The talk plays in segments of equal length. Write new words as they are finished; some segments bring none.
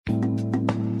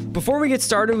Before we get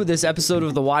started with this episode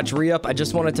of The Watch Re-Up, I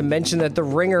just wanted to mention that The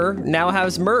Ringer now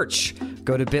has merch.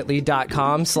 Go to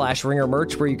bit.ly.com/Ringer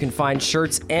merch where you can find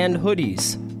shirts and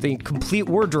hoodies, the complete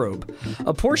wardrobe.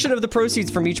 A portion of the proceeds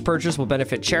from each purchase will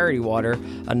benefit Charity Water,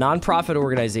 a nonprofit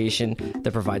organization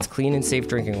that provides clean and safe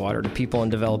drinking water to people in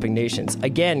developing nations.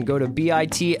 Again, go to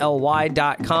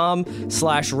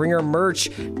bit.ly.com/Ringer merch.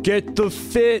 Get the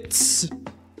fits.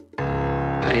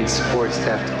 I need support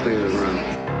staff to clear the room.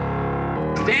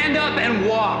 Stand up and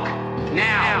walk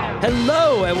now.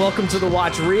 Hello and welcome to The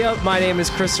Watch Re-Up. My name is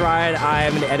Chris Ryan. I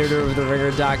am an editor of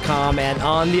TheRinger.com, and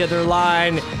on the other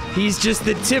line, he's just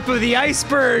the tip of the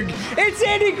iceberg. It's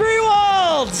Andy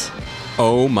Greenwald.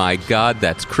 Oh my God,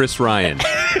 that's Chris Ryan.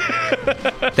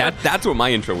 That's what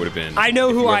my intro would have been. I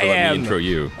know who I am. Intro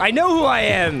you. I know who I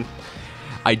am.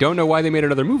 I don't know why they made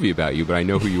another movie about you, but I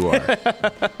know who you are.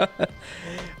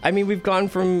 I mean, we've gone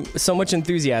from so much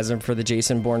enthusiasm for the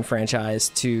Jason Bourne franchise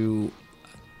to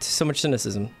so much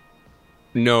cynicism.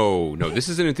 No, this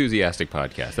is an enthusiastic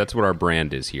podcast. That's what our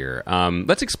brand is here.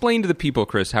 Let's explain to the people,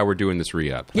 Chris, how we're doing this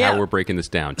re-up, how we're breaking this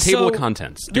down. Table of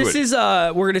contents. We're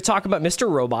going to talk about Mr.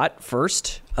 Robot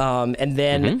first, and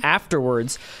then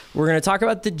afterwards, we're going to talk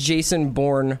about the Jason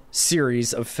Bourne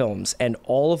series of films and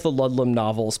all of the Ludlum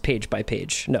novels page by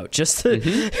page. No, just the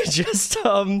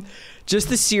just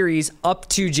the series up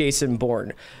to Jason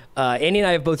Bourne. Andy and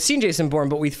I have both seen Jason Bourne,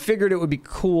 but we figured it would be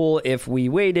cool if we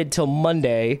waited till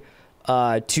Monday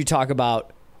to talk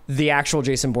about the actual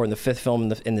Jason Bourne, the fifth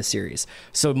film in the series.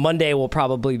 So Monday will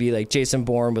probably be like Jason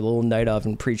Bourne with a little Night of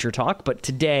and Preacher talk. But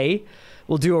today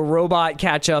we'll do a robot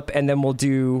catch up, and then we'll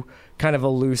do kind of a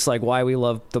loose like why we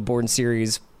love the Bourne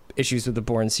series, issues with the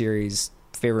Bourne series,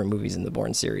 favorite movies in the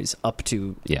Bourne series up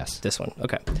to this one.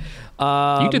 Okay.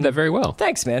 You did that very well.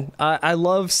 Thanks, man. I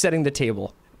love setting the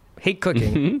table. Hate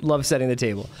cooking. Love setting the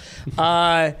table.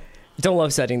 Don't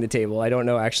love setting the table. I don't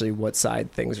know actually what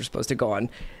side things are supposed to go on.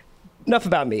 Enough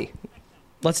about me.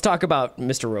 Let's talk about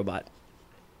Mr. Robot.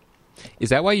 Is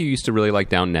that why you used to really like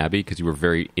Downton Abbey? Because you were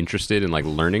very interested in like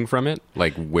learning from it,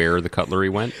 like where the cutlery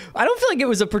went? I don't feel like it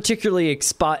was a particularly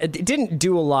it didn't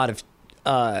do a lot of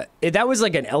that was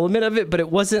like an element of it, but it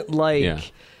wasn't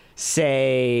like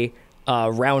say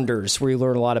Rounders, where you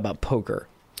learn a lot about poker,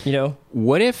 you know?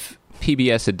 What if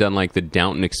PBS had done like the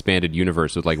Downton Expanded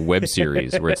Universe with like web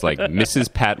series where it's like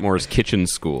Mrs. Patmore's Kitchen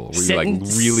School, where you like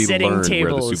really learn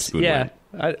where the soup spoon went?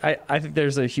 I think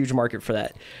there's a huge market for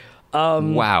that.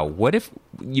 Wow. What if,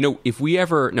 if we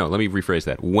ever, no, let me rephrase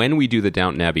that. When we do the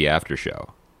Downton Abbey after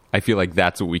show, I feel like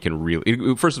that's what we can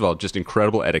really, first of all, just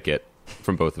incredible etiquette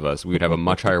from both of us. We would have a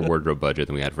much higher wardrobe budget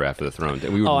than we had for After the Throne.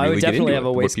 And we would I really would definitely get have into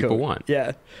a waistcoat. what people want.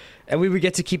 Yeah. And we would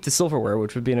get to keep the silverware,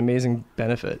 which would be an amazing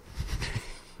benefit.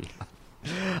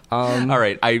 All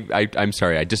right, I'm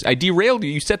sorry. I derailed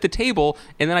you. You set the table,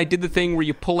 and then I did the thing where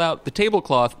you pull out the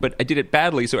tablecloth, but I did it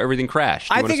badly, so everything crashed.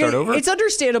 Do you want to start over? It's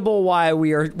understandable why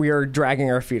we are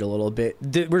dragging our feet a little bit.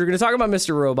 We're going to talk about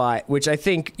Mr. Robot, which I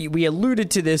think we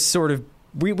alluded to this sort of.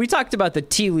 We talked about the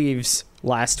tea leaves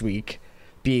last week,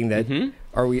 being that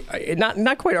are we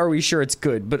not quite? Are we sure it's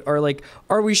good? But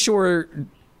are we sure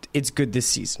it's good this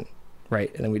season?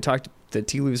 Right, and then we talked. The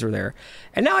tea leaves are there,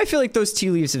 and now I feel like those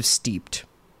tea leaves have steeped.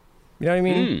 You know what I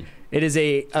mean? It is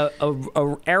a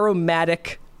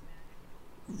aromatic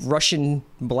Russian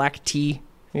black tea.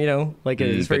 You know, like it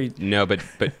is very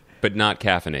but not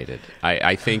caffeinated.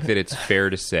 I think that it's fair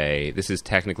to say this is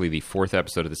technically the fourth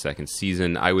episode of the second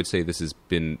season. I would say this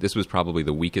was probably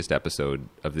the weakest episode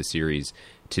of the series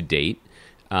to date.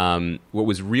 What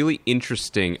was really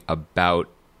interesting about,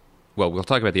 well, we'll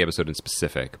talk about the episode in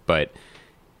specific, but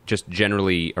just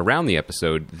generally around the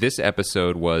episode, this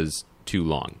episode was too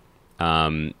long.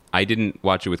 I didn't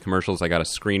watch it with commercials. I got a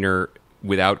screener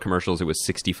without commercials. It was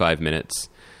 65 minutes.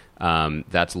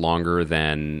 That's longer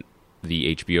than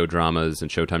the HBO dramas and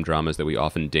Showtime dramas that we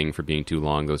often ding for being too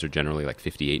long. Those are generally like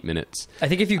 58 minutes. I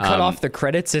think if you cut off the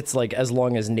credits, it's like as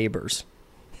long as Neighbors.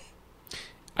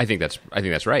 I think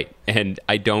that's right. And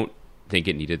I don't think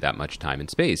it needed that much time and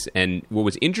space. And what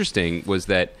was interesting was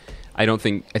that I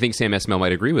think Sam Esmail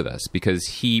might agree with us, because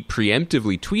he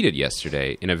preemptively tweeted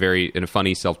yesterday in a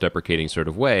funny, self-deprecating sort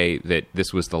of way that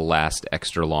this was the last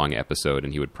extra long episode,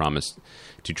 and he would promise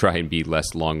to try and be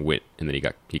less long-wit, and then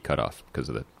he cut off because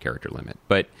of the character limit.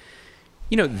 But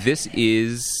this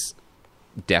is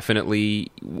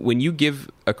definitely, when you give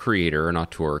a creator, an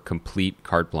auteur, complete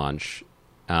carte blanche,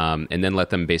 and then let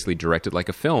them basically direct it like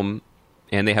a film,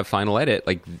 and they have final edit,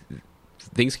 like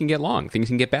things can get long, things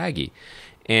can get baggy.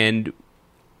 And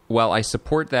while I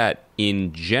support that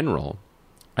in general,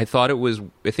 I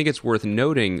think it's worth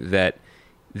noting that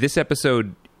this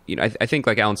episode I think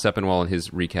like Alan Sepinwall in his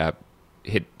recap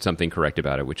hit something correct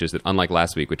about it, which is that unlike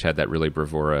last week, which had that really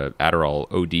bravura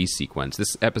Adderall OD sequence,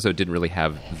 this episode didn't really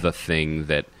have the thing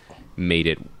that made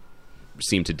it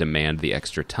seem to demand the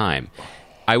extra time.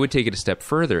 I would take it a step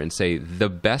further and say the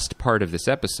best part of this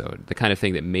episode, the kind of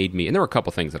thing that made me, and there were a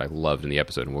couple things that I loved in the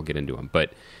episode, and we'll get into them,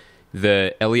 but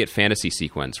the Elliot fantasy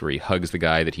sequence where he hugs the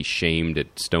guy that he shamed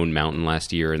at Stone Mountain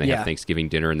last year, and they have Thanksgiving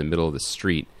dinner in the middle of the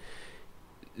street.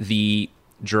 The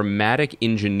dramatic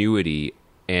ingenuity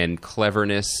and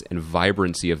cleverness and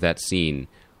vibrancy of that scene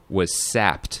was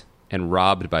sapped and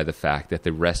robbed by the fact that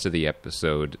the rest of the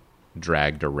episode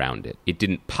dragged around it. It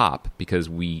didn't pop because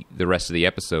the rest of the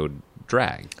episode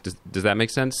dragged. Does that make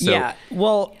sense? So yeah.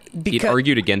 Well, because it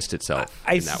argued against itself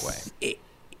in that way.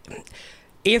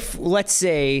 If, let's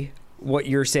say, what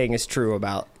you're saying is true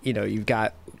about, you've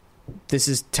got, this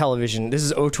is television, this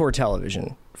is auteur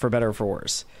television, for better or for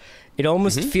worse. It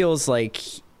almost feels like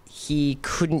he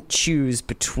couldn't choose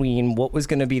between what was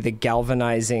going to be the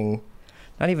galvanizing,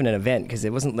 not even an event, because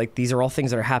it wasn't like these are all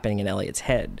things that are happening in Elliot's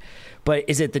head. But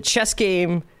is it the chess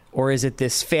game, or is it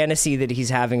this fantasy that he's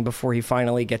having before he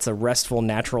finally gets a restful,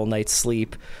 natural night's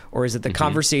sleep? Or is it the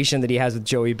conversation that he has with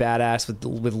Joey Badass,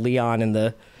 with Leon in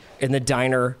the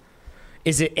diner?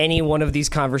 Is it any one of these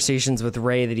conversations with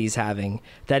Ray that he's having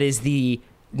that is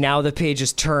now the page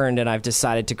is turned and I've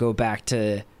decided to go back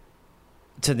to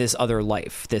this other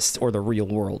life, or the real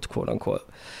world, quote unquote.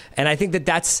 And I think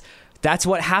that's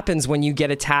what happens when you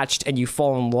get attached and you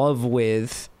fall in love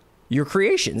with your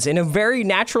creations in a very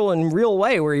natural and real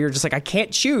way, where you're just like, I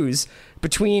can't choose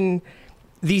between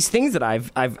these things that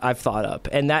I've thought up.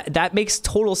 And that makes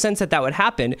total sense that would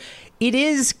happen. It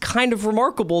is kind of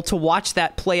remarkable to watch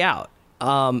that play out.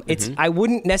 I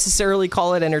wouldn't necessarily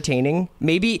call it entertaining,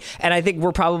 maybe, and I think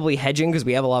we're probably hedging because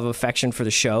we have a lot of affection for the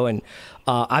show, and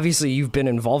obviously you've been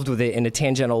involved with it in a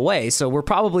tangential way, so we're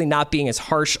probably not being as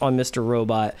harsh on Mr.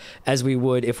 Robot as we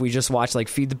would if we just watched like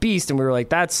Feed the Beast and we were like,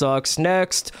 that sucks,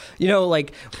 next.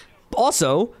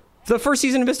 Also, the first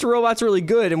season of Mr. Robot's really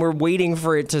good, and we're waiting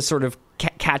for it to sort of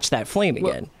catch that flame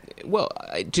again. Well,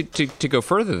 to go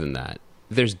further than that,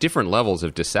 there's different levels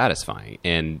of dissatisfying,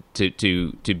 and to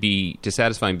be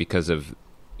dissatisfying because of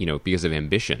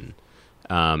ambition.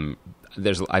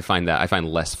 I find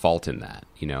less fault in that.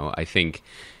 I think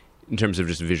in terms of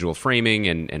just visual framing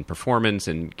and performance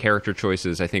and character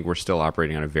choices, I think we're still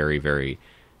operating on a very, very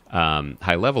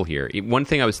high level here. One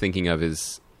thing I was thinking of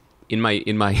is in my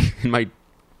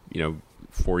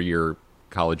 4-year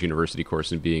college university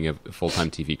course and being a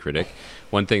full-time TV critic,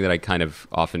 one thing that I kind of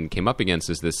often came up against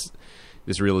is this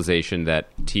realization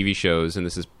that TV shows, and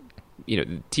this is,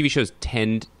 TV shows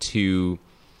tend to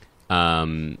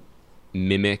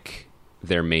mimic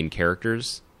their main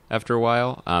characters after a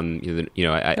while.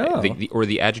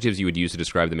 The adjectives you would use to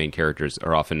describe the main characters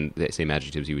are often the same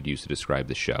adjectives you would use to describe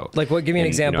the show. Like what? Give me an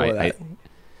example of that.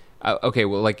 Okay,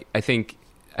 well, like I think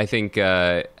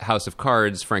House of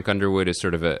Cards, Frank Underwood is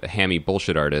sort of a hammy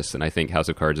bullshit artist, and I think House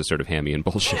of Cards is sort of hammy and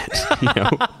bullshit.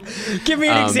 Give me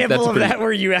an example of that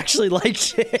where you actually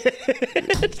liked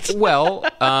it. Well,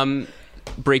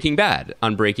 Breaking Bad.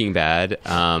 On Breaking Bad,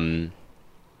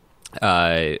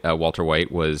 Walter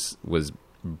White was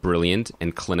brilliant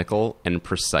and clinical and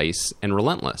precise and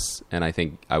relentless, and I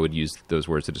think I would use those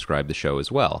words to describe the show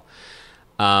as well.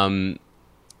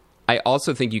 I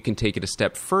also think you can take it a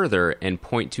step further and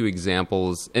point to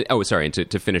examples. And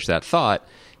to finish that thought,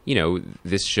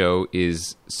 this show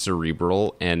is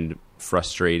cerebral and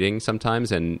frustrating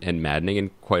sometimes, and maddening,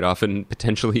 and quite often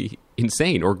potentially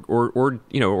insane, or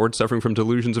suffering from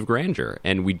delusions of grandeur.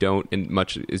 And we don't, and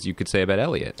much as you could say about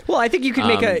Elliot. Well, I think you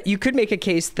could make a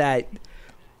case that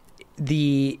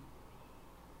the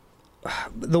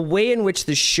way in which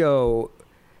the show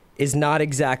is not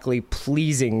exactly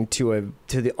pleasing to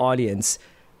the audience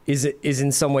is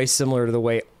in some way similar to the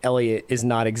way Elliot is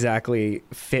not exactly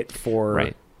fit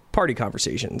for party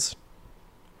conversations.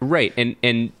 Right.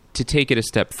 And to take it a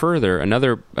step further,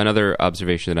 another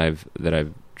observation that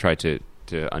I've tried to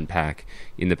unpack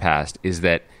in the past is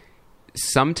that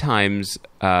sometimes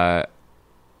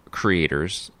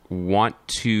creators want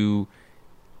to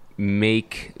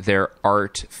make their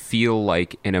art feel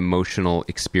like an emotional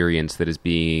experience that is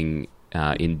being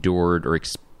endured or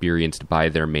experienced by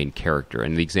their main character.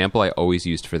 And the example I always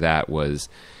used for that was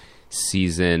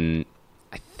season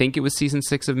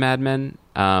 6 of Mad Men.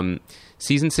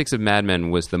 Season 6 of Mad Men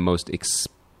was the most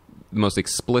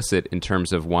explicit in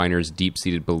terms of Weiner's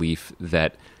deep-seated belief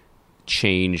that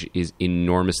change is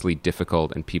enormously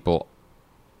difficult and people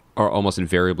are almost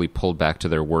invariably pulled back to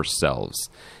their worst selves.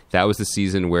 That was the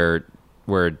season where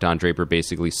Don Draper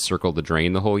basically circled the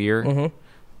drain the whole year.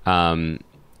 and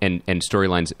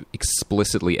storylines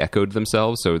explicitly echoed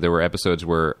themselves. So there were episodes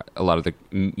where a lot of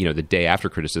the day after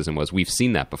criticism was, we've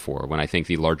seen that before, when I think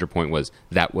the larger point was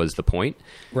that was the point.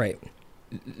 Right.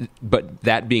 But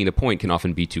that being the point can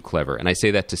often be too clever. And I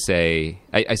say that to say,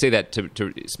 I say that to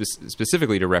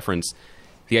specifically to reference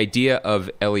the idea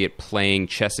of Elliot playing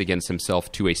chess against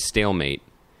himself to a stalemate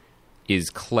is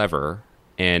clever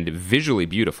and visually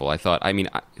beautiful. I thought,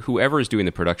 whoever is doing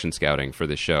the production scouting for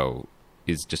this show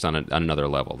is just on another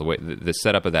level. The way the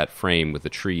setup of that frame with the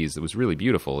trees, it was really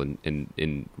beautiful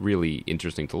and really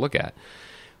interesting to look at.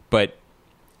 But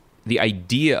the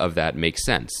idea of that makes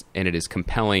sense, and it is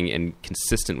compelling and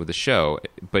consistent with the show,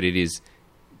 but it is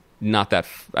not that...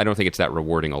 I don't think it's that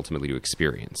rewarding ultimately to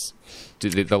experience.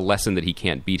 The lesson that he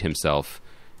can't beat himself,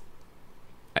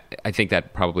 I think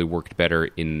that probably worked better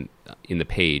in the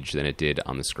page than it did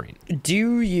on the screen.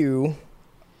 Do you...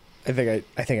 I think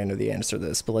I know the answer to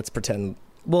this, but let's pretend...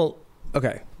 Well,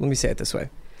 okay, let me say it this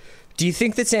way. Do you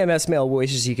think that Sam Esmail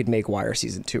wishes he could make Wire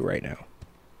Season 2 right now?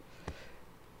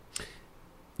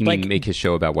 You mean make his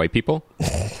show about white people?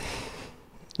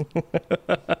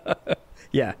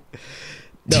 Yeah.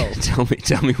 No. Tell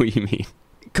me what you mean.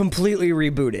 Completely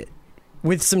reboot it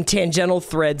with some tangential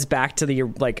threads back to the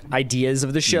ideas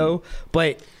of the show.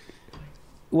 But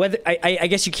whether I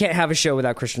guess you can't have a show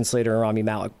without Christian Slater and Rami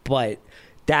Malek, but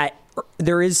that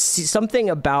there is something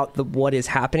about what is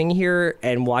happening here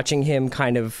and watching him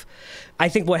kind of... I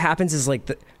think what happens is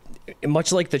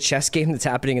much like the chess game that's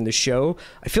happening in the show,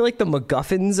 I feel like the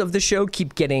MacGuffins of the show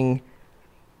keep getting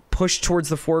pushed towards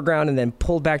the foreground and then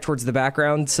pulled back towards the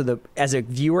background. So that as a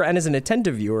viewer and as an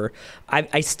attentive viewer,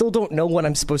 I still don't know what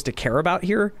I'm supposed to care about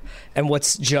here and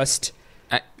what's just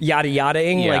yada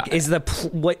yadaing.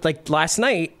 Yeah. Last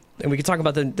night, and we could talk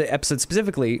about the episode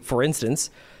specifically, for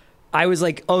instance, I was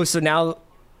like, oh, so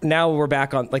now we're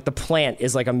back on the plant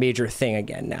is a major thing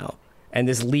again now. And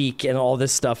this leak and all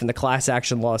this stuff and the class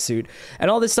action lawsuit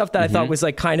and all this stuff that I thought was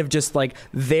kind of just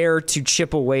there to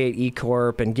chip away at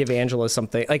E-Corp and give Angela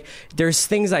something. There's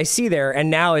things I see there, and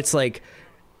now it's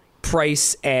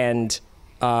Price and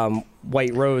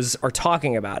White Rose are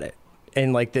talking about it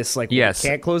and this yes, we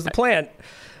can't close the plant.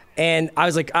 And I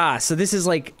was so this is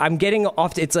I'm getting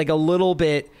off. It's a little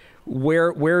bit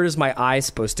where is my eye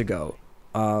supposed to go?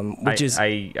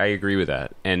 I agree with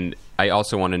that, and I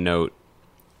also want to note.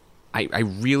 I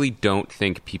really don't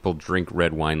think people drink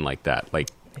red wine like that,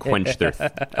 quench their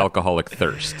alcoholic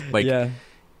thirst.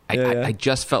 I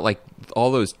just felt like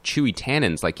all those chewy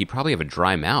tannins, you probably have a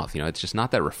dry mouth. It's just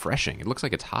not that refreshing. It looks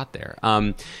like it's hot there.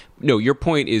 No, your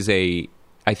point is the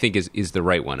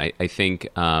right one. I think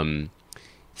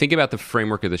think about the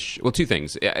framework of the well, two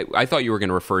things. I thought you were going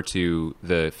to refer to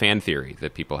the fan theory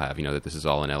that people have, that this is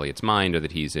all in Elliot's mind or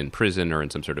that he's in prison or in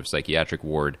some sort of psychiatric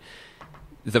ward.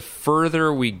 The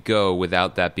further we go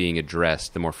without that being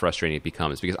addressed, the more frustrating it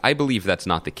becomes. Because I believe that's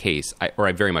not the case, or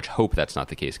I very much hope that's not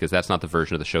the case, because that's not the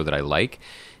version of the show that I like.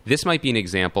 This might be an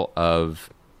example of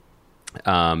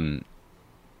either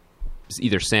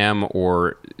Sam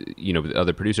or the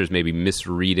other producers maybe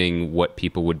misreading what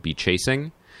people would be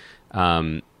chasing.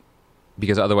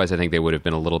 Because otherwise I think they would have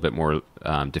been a little bit more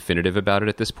definitive about it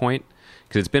at this point.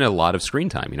 Because it's been a lot of screen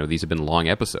time. These have been long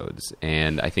episodes.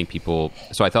 And I think people...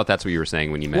 So I thought that's what you were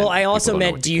saying when you meant... Well, I also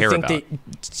meant, do you think that...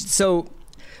 So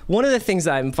one of the things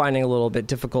that I'm finding a little bit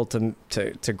difficult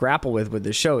to grapple with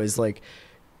this show is the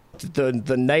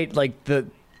night, the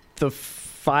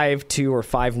 5-2 or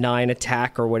 5-9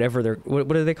 attack or whatever they're... What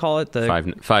do they call it? The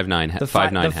 5-9 the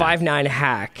 5-9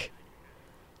 hack.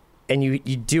 And you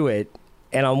do it.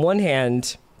 And on one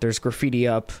hand, there's graffiti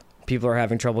up. People are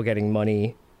having trouble getting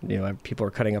money. People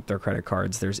are cutting up their credit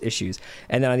cards. There's issues.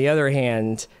 And then on the other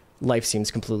hand, life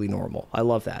seems completely normal. I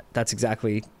love that. That's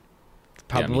exactly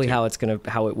probably how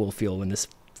it will feel when this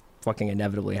fucking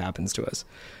inevitably happens to us.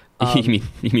 You mean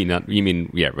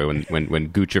when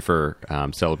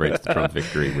Guccifer celebrates the Trump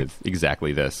victory with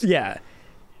exactly this. Yeah.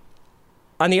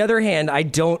 On the other hand, I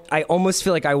almost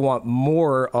feel like I want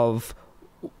more of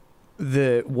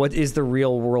what is the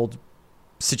real world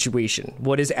situation.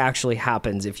 What actually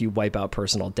happens if you wipe out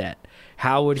personal debt?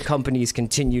 How would companies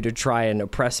continue to try and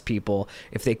oppress people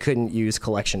if they couldn't use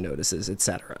collection notices,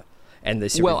 etc.? And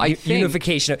this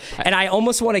unification. And I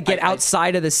almost want to get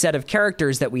outside of the set of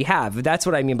characters that we have. That's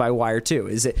what I mean by Wire 2.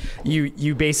 Is it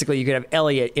you basically you could have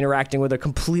Elliot interacting with a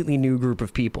completely new group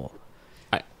of people.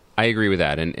 I agree with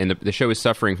that. And the show is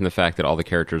suffering from the fact that all the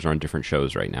characters are on different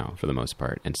shows right now, for the most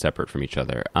part, and separate from each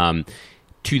other.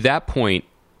 To that point,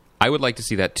 I would like to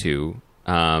see that too.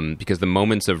 because the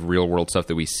moments of real world stuff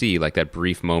that we see, like that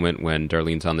brief moment when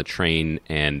Darlene's on the train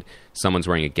and someone's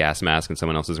wearing a gas mask and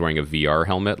someone else is wearing a VR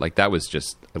helmet, like that was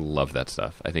just, I love that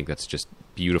stuff. I think that's just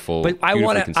beautiful. But I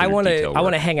want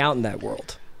to hang out in that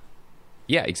world.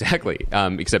 Yeah, exactly.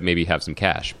 Except maybe have some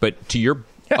cash. But to your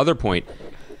other point,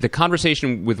 the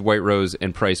conversation with White Rose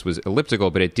and Price was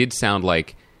elliptical, but it did sound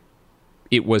like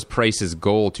it was Price's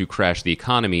goal to crash the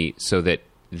economy so that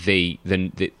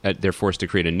they're forced to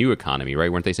create a new economy,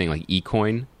 right? Weren't they saying like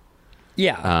eCoin?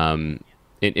 Yeah.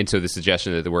 And so the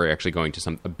suggestion that we're actually going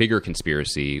to a bigger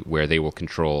conspiracy where they will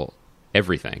control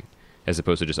everything as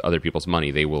opposed to just other people's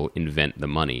money. They will invent the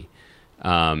money.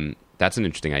 That's an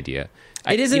interesting idea.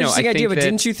 It is an interesting idea, but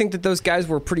didn't you think that those guys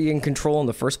were pretty in control in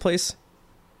the first place?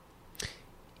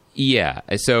 Yeah.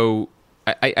 So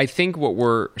I think what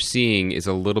we're seeing is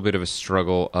a little bit of a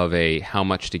struggle of how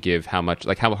much to give, how much,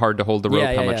 like how hard to hold the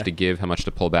rope, how much to give, how much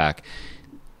to pull back.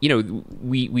 You know,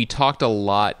 we talked a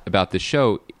lot about the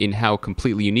show in how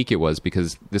completely unique it was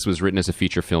because this was written as a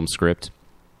feature film script.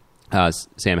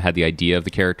 Sam had the idea of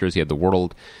the characters, he had the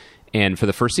world, and for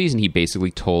the first season, he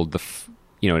basically told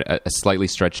a slightly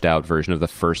stretched out version of the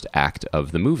first act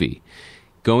of the movie.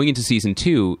 Going into season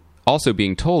 2, also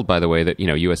being told, by the way, that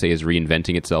USA is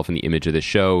reinventing itself in the image of the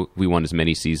show. We want as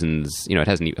many seasons. It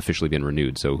hasn't officially been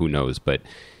renewed, so who knows? But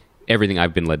everything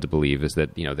I've been led to believe is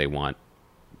that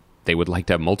they would like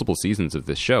to have multiple seasons of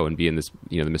this show and be in this,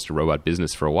 the Mr. Robot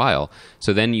business for a while.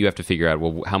 So then you have to figure out,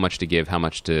 well, how much to give, how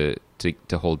much to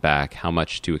hold back, how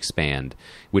much to expand,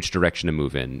 which direction to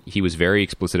move in. He was very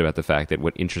explicit about the fact that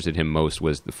what interested him most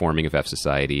was the forming of F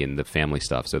Society and the family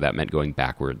stuff. So that meant going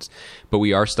backwards. But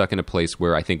we are stuck in a place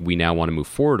where I think we now want to move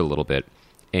forward a little bit.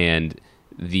 And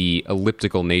the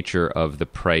elliptical nature of the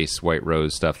Price, White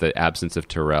Rose stuff, the absence of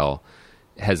Terrell,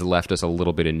 has left us a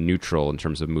little bit in neutral in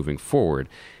terms of moving forward.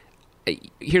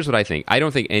 Here's what I think. I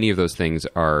don't think any of those things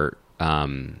are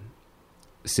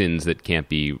sins that can't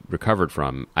be recovered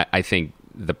from. I think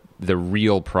the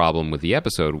real problem with the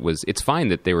episode was it's fine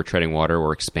that they were treading water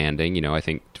or expanding. I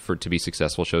think to be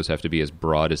successful, shows have to be as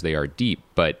broad as they are deep,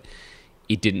 but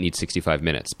it didn't need 65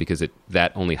 minutes because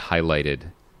that only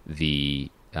highlighted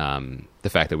the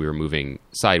fact that we were moving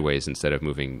sideways instead of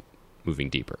moving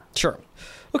deeper. Sure.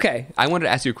 Okay. I wanted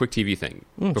to ask you a quick TV thing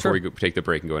before sure. we take the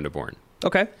break and go into Bourne.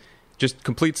 Okay. Just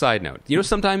complete side note.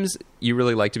 Sometimes you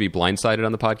really like to be blindsided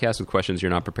on the podcast with questions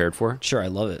you're not prepared for. Sure, I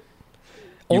love it.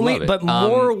 Love it. But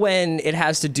more when it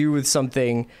has to do with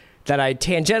something that I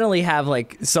tangentially have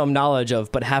like some knowledge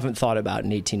of, but haven't thought about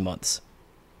in 18 months.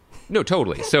 No,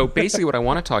 totally. So basically what I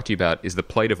want to talk to you about is the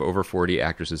plight of over 40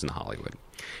 actresses in Hollywood.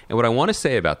 And what I want to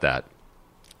say about that,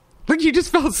 look, you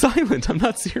just felt silent. I'm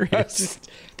not serious. I was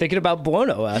just thinking about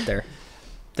Buono out there.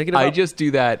 I just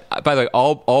do that. By the way,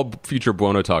 all future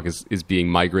Buono talk is being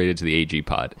migrated to the AG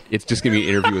pod. It's just going to be an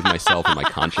interview with myself and my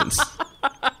conscience.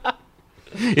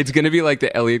 It's going to be like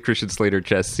the Elliot Christian Slater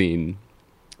chess scene,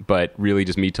 but really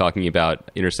just me talking about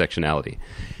intersectionality.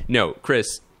 No,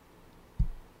 Chris,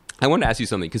 I wanted to ask you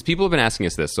something, because people have been asking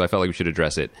us this, so I felt like we should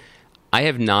address it. I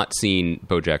have not seen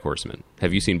BoJack Horseman.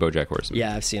 Have you seen BoJack Horseman?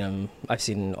 Yeah, I've seen him. I've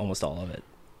seen almost all of it.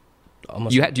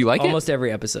 Do you like it? Almost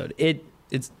every episode.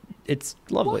 It's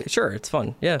lovely. What? Sure, it's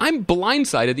fun. Yeah, I'm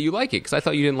blindsided that you like it because I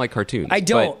thought you didn't like cartoons. I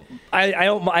don't. I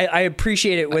don't. I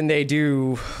appreciate it when they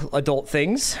do adult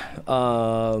things.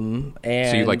 And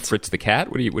so you like Fritz the Cat?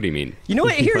 What do you mean? You know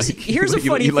what? Here's a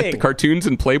funny thing. You like the cartoons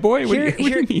and Playboy? What do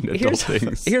you mean adult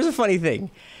things? Here's a funny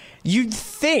thing. You'd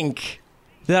think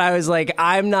that I was like,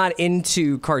 I'm not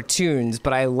into cartoons,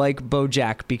 but I like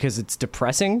BoJack because it's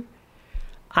depressing.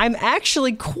 I'm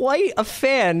actually quite a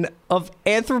fan of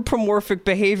anthropomorphic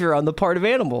behavior on the part of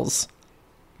animals.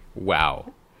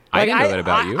 Wow. I didn't know that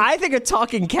about you. I think a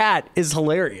talking cat is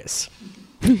hilarious.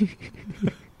 Did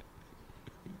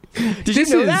you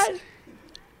know that?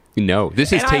 No.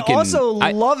 This is taken... I also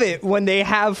love it when they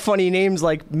have funny names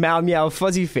like Meow Meow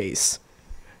Fuzzy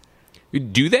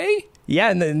Do they?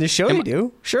 Yeah, in the show they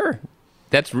do. Sure.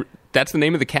 That's the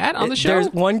name of the cat on the show?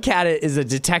 There's one cat is a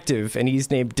detective, and he's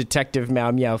named Detective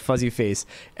Meow Meow Fuzzy Face.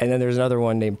 And then there's another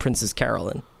one named Princess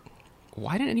Carolyn.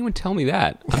 Why didn't anyone tell me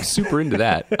that? I'm super into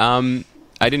that. I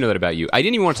didn't know that about you. I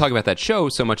didn't even want to talk about that show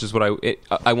so much as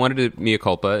I wanted to mea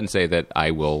culpa and say that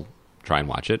I will try and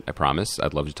watch it. I promise.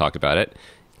 I'd love to talk about it.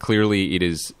 Clearly, it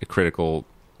is a critical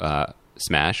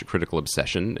smash, a critical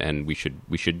obsession, and we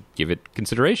should give it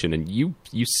consideration. And you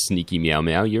sneaky meow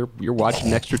meow, you're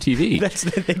watching extra TV. That's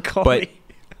what they call me.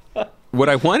 What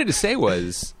I wanted to say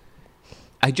was,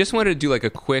 I just wanted to do like a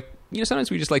quick.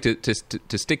 Sometimes we just like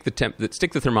to stick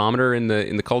the thermometer in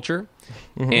the culture,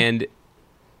 and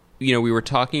we were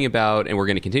talking about, and we're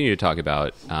going to continue to talk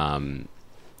about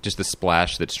just the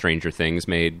splash that Stranger Things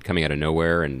made coming out of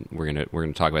nowhere, and we're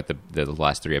gonna talk about the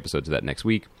last 3 episodes of that next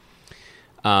week.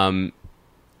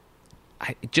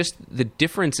 Just the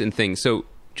difference in things. So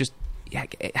just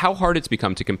how hard it's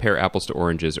become to compare apples to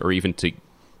oranges, or even to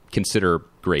consider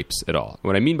grapes at all.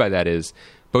 What I mean by that is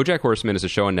BoJack Horseman is a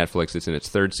show on Netflix. It's in its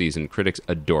 3rd season. Critics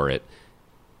adore it,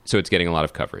 so it's getting a lot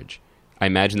of coverage. I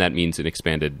imagine that means an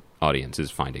expanded audience is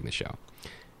finding the show.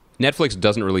 Netflix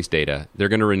doesn't release data. They're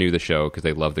going to renew the show because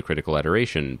they love the critical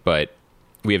adoration, but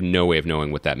we have no way of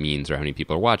knowing what that means or how many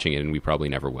people are watching it, and we probably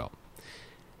never will.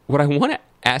 What I want to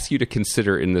ask you to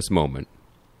consider in this moment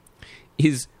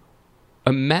is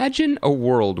imagine a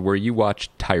world where you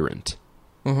watch Tyrant.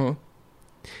 Mm-hmm.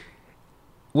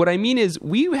 What I mean is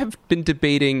we have been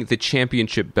debating the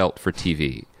championship belt for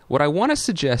TV. What I want to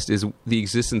suggest is the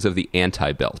existence of the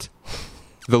anti-belt.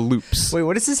 The loops. Wait,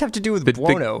 what does this have to do with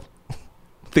Buono?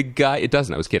 The guy... It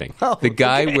doesn't. I was kidding. Oh, the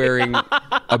guy okay. wearing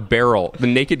a barrel. The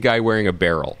naked guy wearing a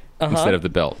barrel instead of the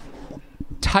belt.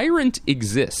 Tyrant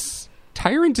exists.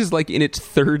 Tyrant is like in its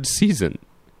 3rd season.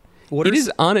 It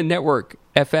is on a network,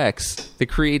 FX, that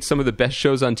creates some of the best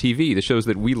shows on TV, the shows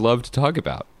that we love to talk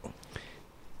about.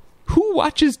 Who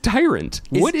watches Tyrant?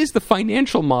 What is the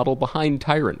financial model behind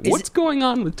Tyrant? What's going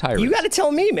on with Tyrant? You got to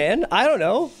tell me, man. I don't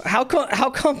know. How come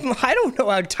I don't know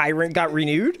how Tyrant got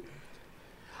renewed?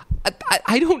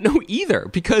 I don't know either,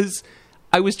 because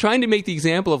I was trying to make the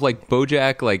example of like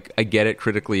BoJack, like I get it,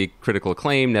 critical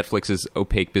acclaim, Netflix's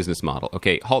opaque business model.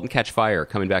 Okay, Halt and Catch Fire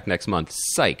coming back next month.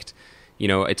 Psyched. You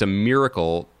know, it's a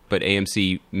miracle, but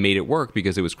AMC made it work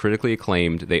because it was critically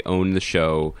acclaimed. They own the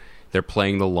show. They're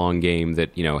playing the long game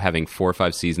that, you know, having 4 or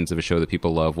 5 seasons of a show that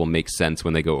people love will make sense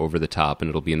when they go over the top and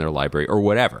it'll be in their library or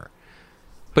whatever.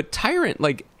 But Tyrant,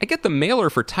 like, I get the mailer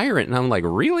for Tyrant and I'm like,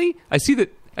 really? I see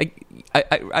that.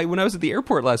 I when I was at the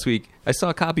airport last week, I saw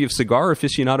a copy of Cigar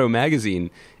Aficionado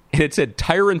magazine and it said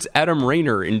Tyrant's Adam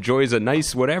Rayner enjoys a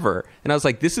nice whatever. And I was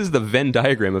like, this is the Venn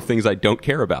diagram of things I don't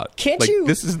care about. Can't you?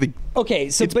 This is the... Okay,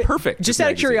 so it's perfect. Just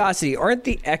out of curiosity, aren't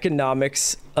the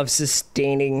economics of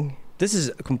sustaining... This is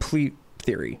a complete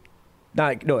theory.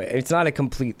 No, it's not a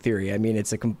complete theory. I mean,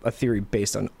 it's a theory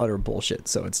based on utter bullshit,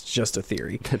 so it's just a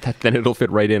theory. Then it'll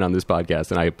fit right in on this podcast,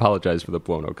 and I apologize for the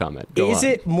Buono comment. Is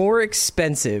it more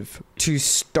expensive to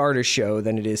start a show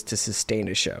than it is to sustain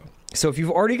a show? So if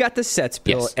you've already got the sets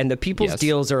built and the people's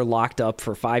deals are locked up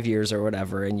for 5 years or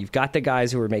whatever, and you've got the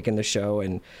guys who are making the show,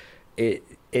 and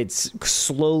it's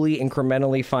slowly,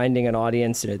 incrementally finding an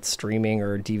audience, and it's streaming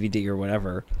or DVD or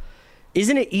whatever...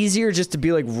 Isn't it easier just to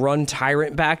be like run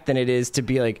Tyrant back than it is to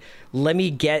be like, let me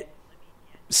get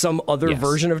some other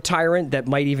version of Tyrant that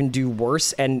might even do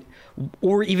worse, and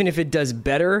or even if it does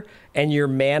better and your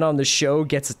man on the show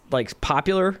gets like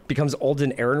popular, becomes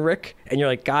Alden Ehrenreich, and you're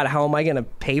like, God, how am I going to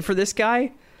pay for this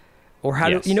guy? Or how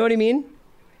do you know what I mean?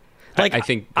 Like, I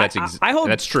think that's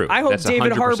that's true. I hope that's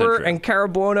David Harbour true. and Cara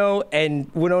Buono and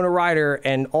Winona Ryder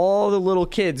and all the little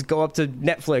kids go up to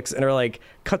Netflix and are like,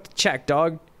 cut the check,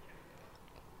 dog.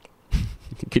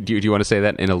 Do you want to say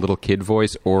that in a little kid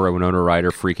voice or a Winona Ryder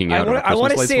freaking out? I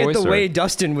want to say it the way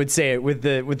Dustin would say it with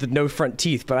the no front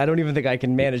teeth, but I don't even think I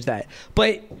can manage that.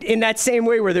 But in that same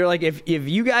way where they're like, if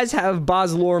you guys have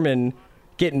Baz Luhrmann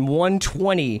getting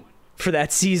 120 for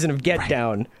that season of Get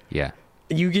Down,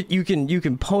 you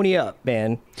can pony up,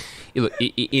 man. Look,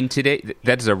 in today,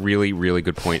 that is a really, really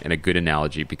good point and a good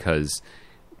analogy, because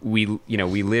we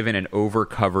live in an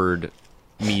overcovered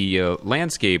media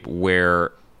landscape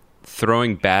where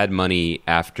throwing bad money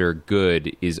after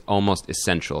good is almost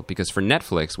essential, because for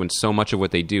Netflix, when so much of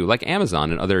what they do, like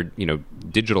Amazon and other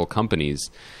digital companies,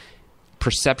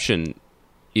 perception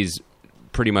is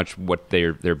pretty much what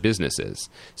their business is.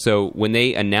 So when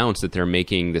they announce that they're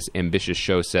making this ambitious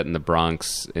show set in the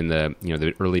Bronx in the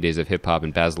the early days of hip hop,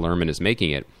 and Baz Luhrmann is making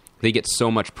it, they get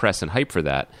so much press and hype for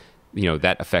that.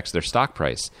 That affects their stock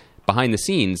price. Behind the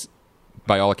scenes,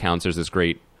 by all accounts, there's this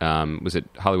great was it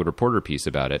Hollywood Reporter piece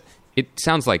about it. It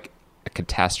sounds like a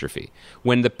catastrophe.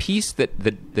 When the piece that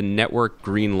the network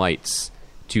green lights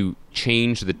to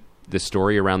change the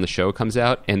story around the show comes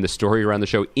out, and the story around the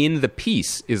show in the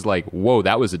piece is like, whoa,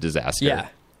 that was a disaster,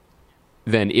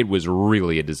 then it was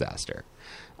really a disaster.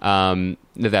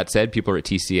 That said, people are at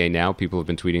TCA now. People have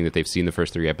been tweeting that they've seen the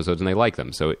first 3 episodes and they like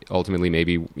them. So ultimately,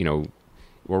 maybe,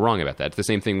 we're wrong about that. It's the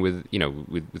same thing with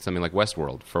something like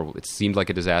Westworld. For it seemed like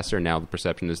a disaster, and now the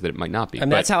perception is that it might not be.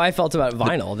 And that's how I felt about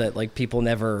Vinyl. That like people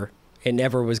never it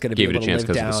never was going to be Gave it able a chance to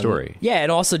live because of down. the story. Yeah,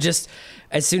 and also just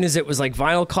as soon as it was like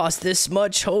vinyl cost this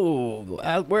much,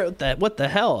 what the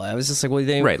hell? I was just like,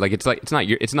 well, Right, like it's not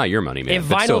your money, man. If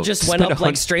But vinyl still, just went spend up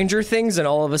like Stranger Things, and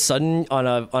all of a sudden on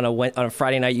a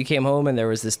Friday night you came home and there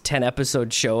was this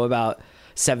 10-episode show about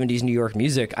 70s New York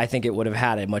music, I think it would have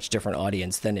had a much different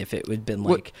audience than if it would been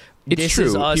like, it's this true.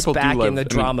 is us People do back in love- the I mean,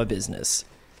 drama business.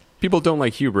 People don't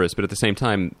like hubris, but at the same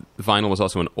time, vinyl was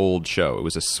also an old show. It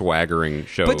was a swaggering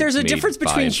show. But there's a made difference by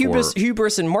between and for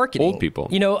hubris and marketing. old people.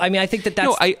 You know, I mean, I think that's...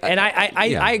 No,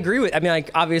 I agree with... I mean, like,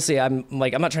 obviously, I'm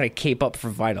not trying to cape up for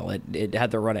vinyl. It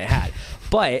had the run it had.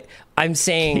 But I'm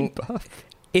saying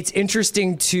it's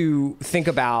interesting to think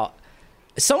about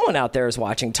someone out there is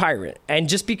watching Tyrant. And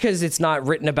just because it's not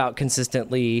written about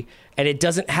consistently and it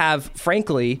doesn't have,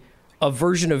 frankly, a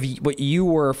version of what you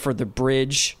were for The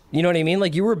Bridge. You know what I mean?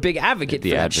 Like, you were a big advocate for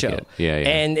that show. Yeah.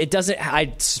 And it doesn't,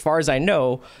 as far as I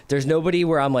know, there's nobody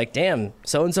where I'm like, damn,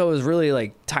 so-and-so is really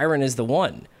like, Tyrant is the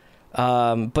one.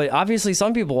 But obviously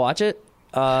some people watch it.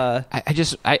 I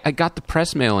got the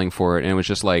press mailing for it, and it was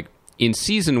just like, in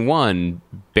season 1,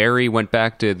 Barry went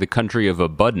back to the country of a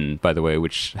Budden, by the way,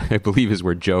 which I believe is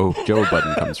where Joe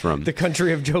Budden comes from. The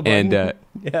country of Joe Budden. And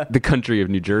yeah. the country of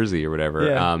New Jersey or whatever.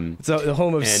 Yeah. It's the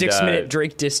home of 6-minute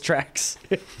Drake diss tracks.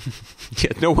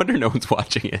 Yeah, no wonder no one's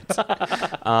watching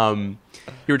it.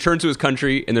 He returns to his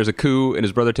country, and there's a coup, and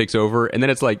his brother takes over. And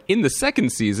then it's like, in the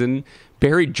second season,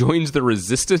 Barry joins the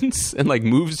resistance and like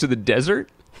moves to the desert.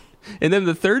 And then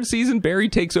the third season, Barry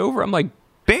takes over. I'm like,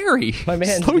 Barry, my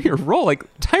man, slow your roll. Like,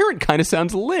 Tyrant kind of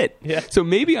sounds lit. Yeah. So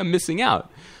maybe I'm missing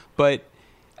out. But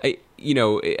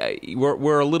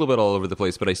we're a little bit all over the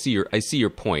place. But I see your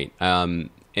point. And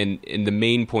the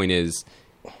main point is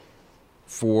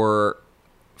for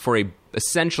a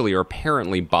essentially or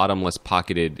apparently bottomless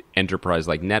pocketed enterprise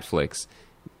like Netflix.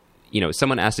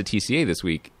 Someone asked a TCA this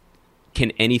week,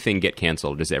 can anything get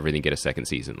canceled? Does everything get a second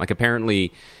season? Like,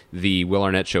 apparently the Will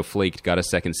Arnett show Flaked got a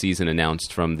second season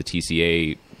announced from the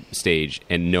TCA stage,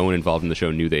 and no one involved in the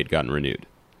show knew they'd gotten renewed.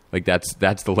 Like, that's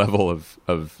the level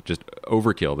of just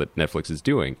overkill that Netflix is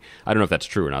doing. I don't know if that's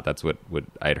true or not. That's what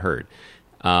I had heard.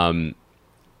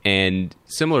 And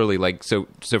similarly, like, so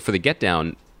for the Get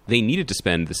Down, they needed to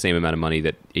spend the same amount of money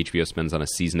that HBO spends on a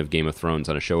season of Game of Thrones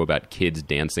on a show about kids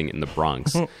dancing in the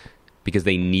Bronx because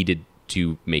they needed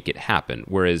to make it happen.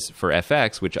 Whereas for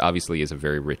FX, which obviously is a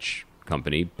very rich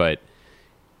company, but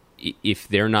if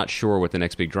they're not sure what the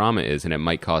next big drama is, and it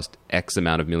might cost X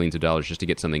amount of millions of dollars just to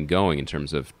get something going in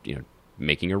terms of,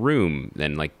 making a room,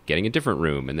 then like getting a different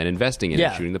room, and then investing in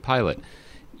it, shooting the pilot.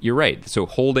 You're right. So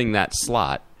holding that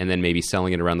slot and then maybe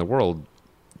selling it around the world,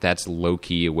 that's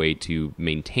low-key a way to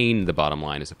maintain the bottom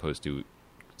line as opposed to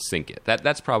sink it.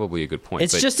 That's probably a good point.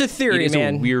 It's just a theory,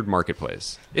 man. It's a weird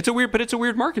marketplace. It's a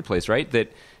weird marketplace, right?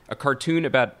 That a cartoon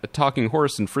about a talking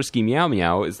horse and frisky meow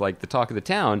meow is like the talk of the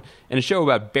town, and a show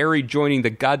about Barry joining the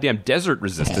goddamn desert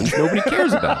resistance, nobody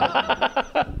cares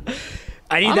about it.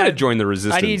 I'm gonna join the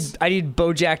resistance. I need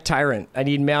BoJack Tyrant. I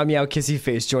need Meow Meow Kissy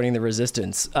Face joining the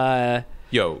resistance.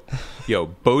 Yo,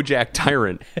 BoJack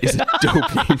Tyrant is a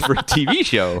dope name for a TV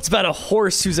show. It's about a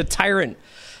horse who's a tyrant.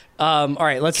 All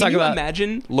right, let's talk about... Can you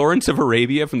imagine Lawrence of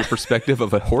Arabia from the perspective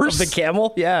of a horse? Of the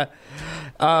camel? Yeah.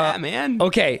 Yeah, man.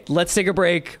 Okay, let's take a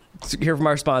break. Hear from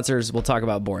our sponsors. We'll talk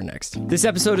about Bourne next. This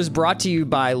episode is brought to you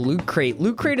by Loot Crate.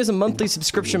 Loot Crate is a monthly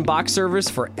subscription box service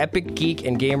for epic geek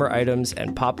and gamer items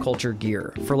and pop culture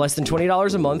gear. For less than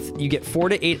 $20 a month, you get 4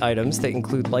 to 8 items that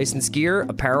include licensed gear,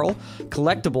 apparel,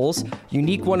 collectibles,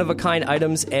 unique one-of-a-kind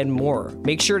items, and more.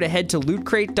 Make sure to head to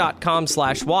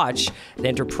lootcrate.com/watch and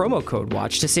enter promo code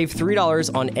WATCH to save $3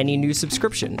 on any new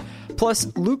subscription. Plus,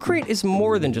 Loot Crate is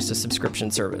more than just a subscription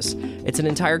service. It's an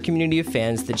entire community of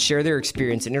fans that share their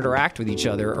experience and interact with each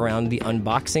other around the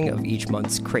unboxing of each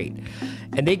month's crate.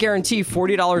 And they guarantee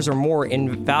 $40 or more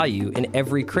in value in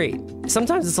every crate.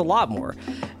 Sometimes it's a lot more.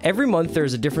 Every month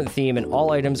there's a different theme, and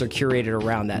all items are curated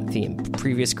around that theme.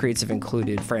 Previous crates have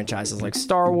included franchises like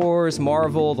Star Wars,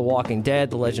 Marvel, The Walking Dead,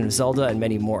 The Legend of Zelda, and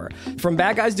many more. From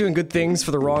bad guys doing good things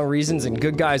for the wrong reasons and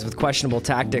good guys with questionable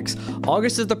tactics,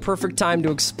 August is the perfect time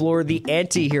to explore the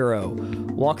anti-hero.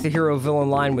 Walk the hero-villain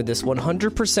line with this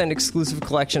 100% exclusive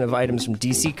collection of items from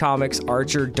DC Comics,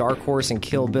 Archer, Dark Horse, and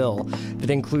Kill Bill that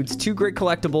includes 2 great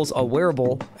collectibles, a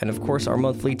wearable, and of course our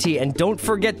monthly tee. And don't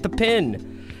forget the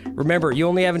pin! Remember, you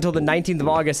only have until the 19th of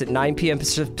August at 9 p.m.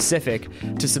 Pacific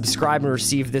to subscribe and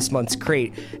receive this month's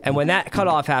crate. And when that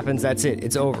cutoff happens, that's it.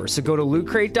 It's over. So go to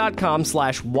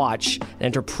lootcrate.com/watch and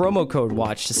enter promo code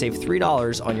WATCH to save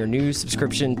 $3 on your new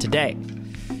subscription today.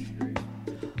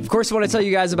 Of course, I want to tell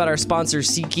you guys about our sponsor,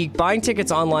 SeatGeek. Buying tickets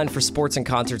online for sports and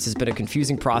concerts has been a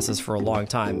confusing process for a long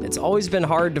time. It's always been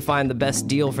hard to find the best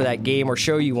deal for that game or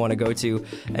show you want to go to,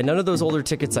 and none of those older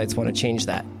ticket sites want to change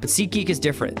that. But SeatGeek is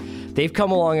different. They've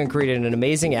come along and created an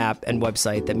amazing app and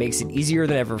website that makes it easier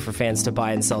than ever for fans to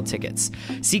buy and sell tickets.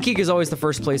 SeatGeek is always the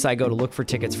first place I go to look for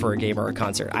tickets for a game or a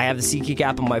concert. I have the SeatGeek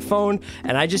app on my phone,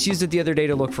 and I just used it the other day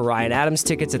to look for Ryan Adams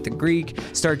tickets at the Greek,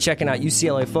 start checking out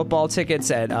UCLA football tickets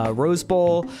at Rose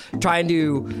Bowl, trying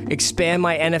to expand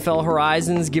my NFL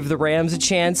horizons, give the Rams a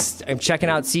chance. I'm checking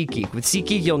out SeatGeek. With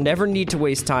SeatGeek, you'll never need to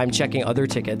waste time checking other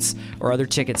tickets or other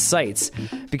ticket sites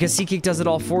because SeatGeek does it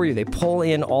all for you. They pull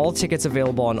in all tickets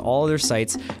available on all of their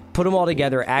sites, put them all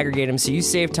together, aggregate them so you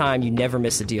save time, you never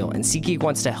miss a deal. And SeatGeek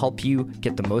wants to help you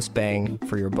get the most bang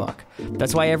for your buck.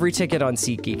 That's why every ticket on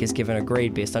SeatGeek is given a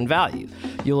grade based on value.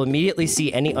 You'll immediately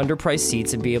see any underpriced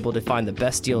seats and be able to find the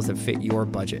best deals that fit your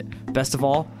budget. Best of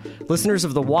all, listeners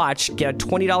of The Watch get a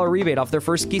 $20 rebate off their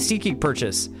first SeatGeek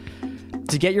purchase.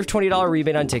 To get your $20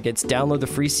 rebate on tickets, download the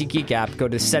free SeatGeek app, go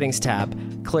to the Settings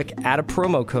tab, click Add a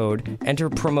Promo Code, enter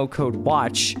promo code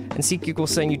WATCH, and SeatGeek will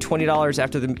send you $20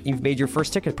 after you've made your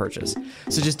first ticket purchase.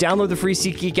 So just download the free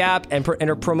SeatGeek app and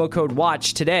enter promo code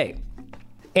WATCH today.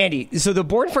 Andy, so the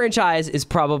Bourne franchise is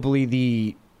probably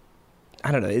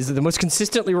is it the most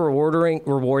consistently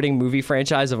rewarding movie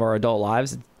franchise of our adult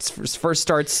lives. It first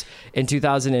starts in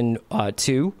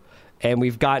 2002. And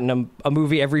we've gotten a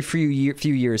movie every few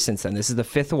years since then. This is the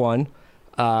fifth one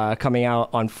coming out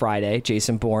on Friday,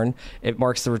 Jason Bourne. It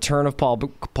marks the return of Paul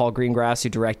Greengrass, who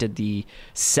directed the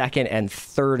second and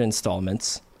third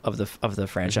installments of the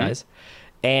franchise.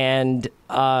 Mm-hmm.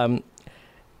 And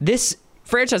this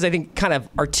franchise, I think, kind of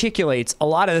articulates a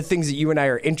lot of the things that you and I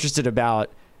are interested about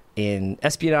in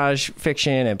espionage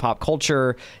fiction and pop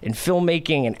culture, in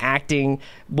filmmaking and acting,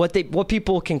 what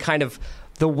people can kind of...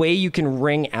 the way you can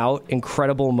wring out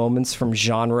incredible moments from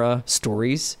genre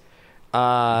stories.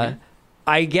 I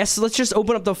guess let's just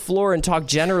open up the floor and talk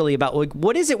generally about, like,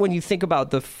 what is it when you think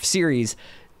about the series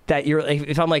that you're,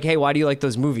 if I'm like, hey, why do you like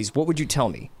those movies? What would you tell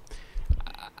me?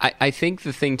 I think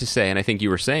the thing to say, and I think you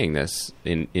were saying this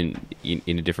in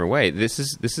a different way, this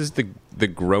is the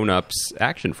grown-ups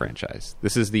action franchise.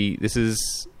 This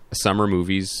is summer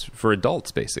movies for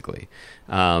adults, basically.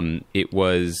 It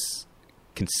was...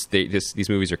 these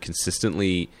movies are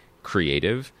consistently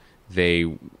creative.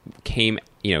 They came,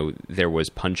 there was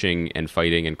punching and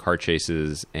fighting and car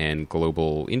chases and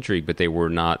global intrigue, but there were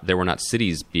not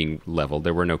cities being leveled.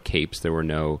 There were no capes. There were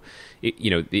no,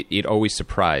 it always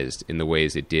surprised in the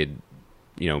ways it did,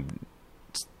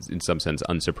 in some sense,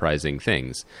 unsurprising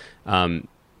things.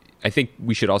 I think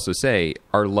we should also say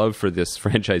our love for this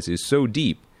franchise is so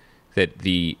deep that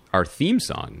our theme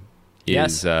song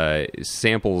is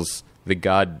samples the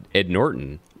god Ed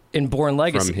Norton in Bourne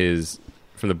Legacy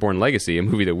from the Bourne Legacy, a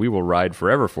movie that we will ride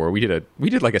forever for. We did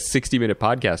like a 60-minute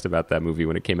podcast about that movie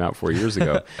when it came out 4 years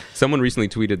ago. Someone recently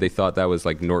tweeted they thought that was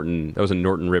like Norton. That was a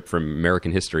Norton rip from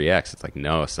American History X. It's like,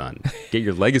 no, son, get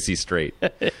your legacy straight.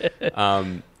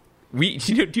 Do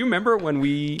you remember when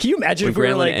we? Can you imagine if we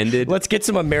were like, ended? Let's get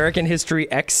some American History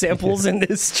X samples in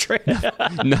this trailer.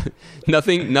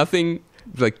 Nothing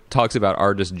like talks about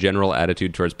our just general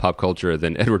attitude towards pop culture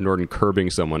than Edward Norton curbing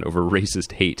someone over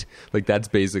racist hate. Like that's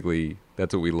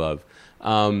what we love.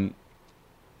 Do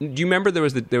you remember there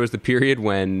was the period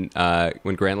when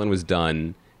Grantland was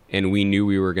done and we knew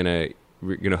we were gonna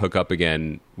hook up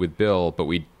again with Bill, but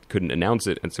we couldn't announce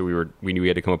it, and so we knew we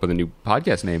had to come up with a new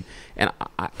podcast name. And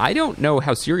I don't know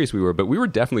how serious we were, but we were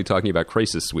definitely talking about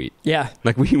Crisis Suite. Yeah,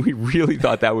 like we really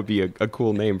thought that would be a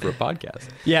cool name for a podcast.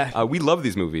 Yeah, we love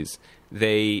these movies.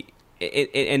 The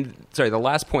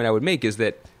last point I would make is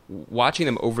that watching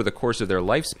them over the course of their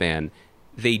lifespan,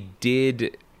 they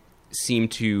did seem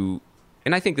to,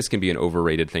 and I think this can be an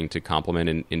overrated thing to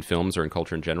compliment in films or in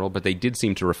culture in general, but they did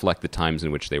seem to reflect the times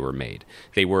in which they were made.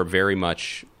 They were very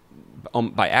much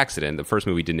by accident. The first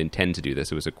movie didn't intend to do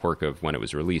this. It was a quirk of when it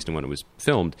was released and when it was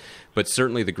filmed. But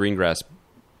certainly the Greengrass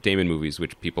Damon movies,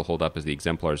 which people hold up as the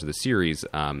exemplars of the series,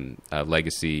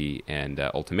 Legacy and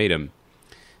Ultimatum.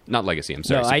 Not Legacy, I'm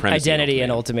sorry. Supremacy Identity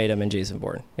and Ultimatum and Jason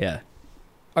Bourne. Yeah.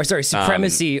 Or sorry,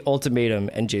 Supremacy, Ultimatum,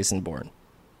 and Jason Bourne.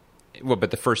 Well,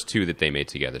 but the first two that they made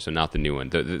together, so not the new one.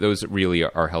 Those really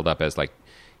are held up as like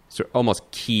sort of almost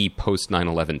key post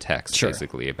 9/11 texts,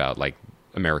 basically, about like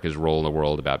America's role in the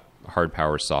world, about hard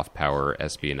power, soft power,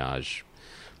 espionage,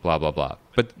 blah, blah, blah.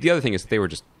 But the other thing is they were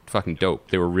just fucking dope.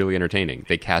 They were really entertaining.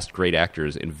 They cast great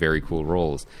actors in very cool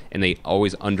roles, and they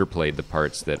always underplayed the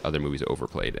parts that other movies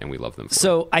overplayed, and we love them for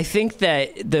So I think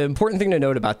that the important thing to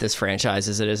note about this franchise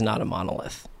is it is not a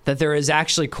monolith. that there is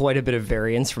actually quite a bit of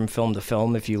variance from film to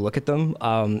film if you look at them.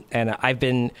 And I've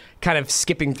been kind of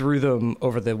skipping through them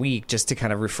over the week just to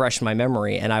kind of refresh my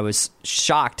memory. And I was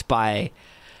shocked by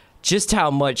just how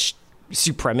much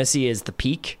Supremacy is the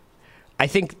peak. I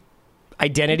think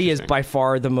Identity is by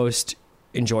far the most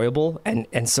enjoyable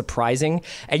and surprising.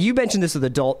 And you mentioned this with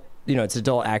it's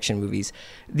adult action movies.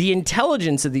 The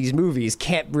intelligence of these movies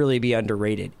can't really be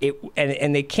underrated.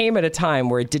 And they came at a time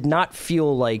where it did not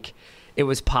feel like it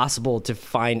was possible to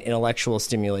find intellectual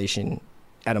stimulation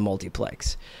at a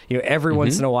multiplex. Every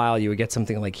once in a while you would get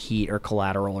something like Heat or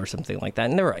Collateral or something like that.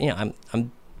 And there were,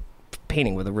 I'm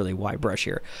painting with a really wide brush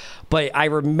here, but I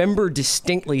remember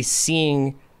distinctly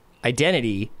seeing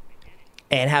Identity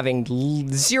and having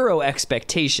zero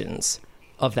expectations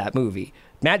of that movie.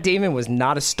 Matt Damon was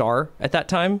not a star at that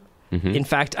time. In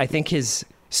fact, I think his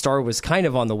star was kind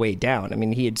of on the way down. I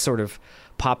mean, he had sort of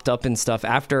popped up and stuff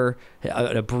after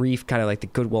a brief kind of like the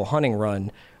Good Will Hunting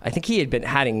run. I think he had been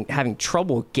having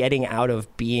trouble getting out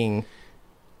of being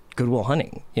Good Will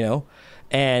Hunting,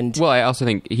 And well, I also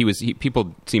think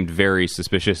people seemed very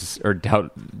suspicious or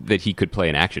doubt that he could play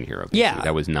an action hero. Basically. Yeah,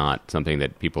 that was not something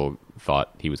that people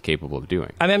thought he was capable of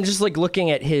doing. I mean, I'm just like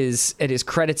looking at his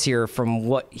credits here from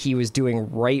what he was doing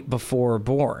right before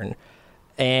Bourne,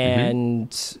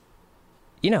 and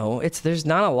there's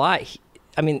not a lot.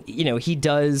 He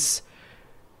does.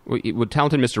 Well,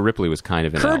 Talented Mr. Ripley was kind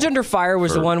of Courage Under Fire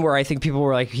was the one where I think people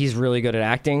were like, he's really good at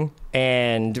acting,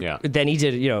 and then he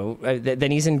did, then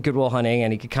he's in Good Will Hunting,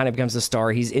 and he kind of becomes a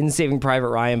star. He's in Saving Private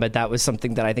Ryan, but that was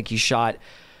something that I think he shot.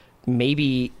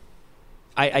 Maybe,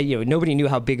 nobody knew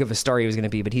how big of a star he was going to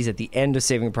be, but he's at the end of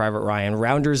Saving Private Ryan.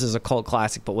 Rounders is a cult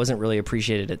classic, but wasn't really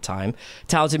appreciated at the time.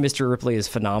 Talented Mr. Ripley is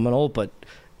phenomenal, but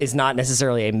is not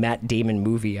necessarily a Matt Damon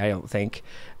movie, I don't think.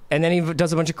 And then he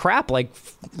does a bunch of crap like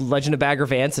Legend of Bagger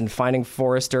Vance and Finding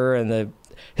Forrester and the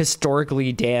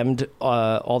historically damned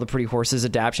All the Pretty Horses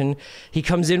adaptation. He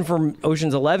comes in from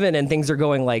Ocean's 11 and things are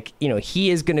going like, he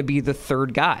is going to be the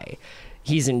third guy.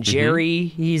 He's in Jerry.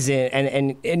 He's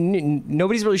in, and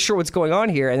nobody's really sure what's going on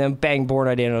here. And then bang, Bourne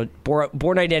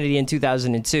Identity in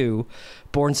 2002,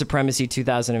 Bourne Supremacy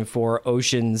 2004,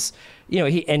 Oceans,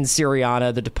 and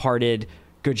Syriana, The Departed,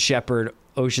 Good Shepherd,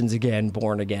 Oceans again,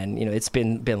 Bourne again. It's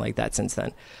been like that since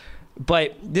then.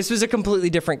 But this was a completely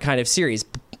different kind of series.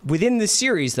 Within the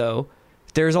series, though,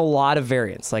 there's a lot of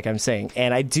variance, like I'm saying.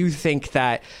 And I do think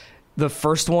that the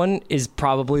first one is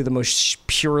probably the most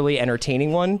purely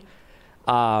entertaining one.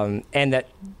 And that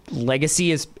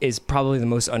Legacy is probably the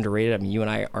most underrated. I mean, you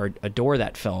and I adore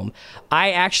that film.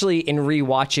 I actually, in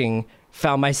rewatching,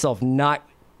 found myself not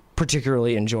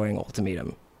particularly enjoying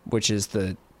Ultimatum, which is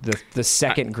the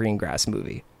second Greengrass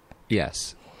movie.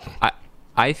 Yes.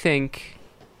 I think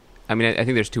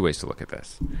there's two ways to look at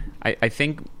this. I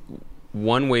think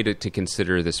one way to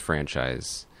consider this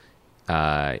franchise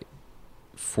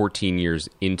 14 years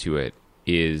into it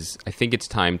is I think it's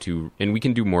time to, and we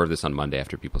can do more of this on Monday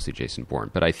after people see Jason Bourne,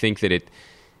 but I think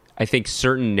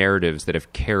certain narratives that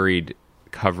have carried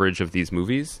coverage of these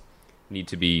movies need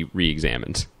to be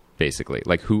re-examined, basically.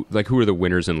 Like who are the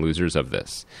winners and losers of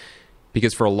this?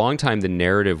 Because for a long time, the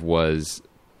narrative was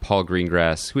Paul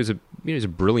Greengrass, who is a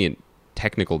brilliant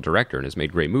technical director and has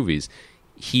made great movies.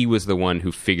 He was the one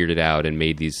who figured it out and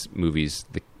made these movies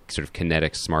the sort of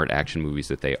kinetic, smart action movies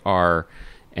that they are,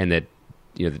 and that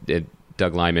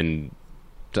Doug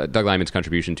Liman's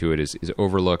contribution to it is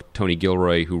overlooked. Tony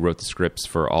Gilroy, who wrote the scripts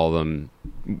for all of them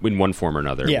in one form or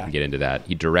another, we can get into that.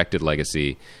 He directed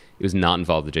Legacy. He was not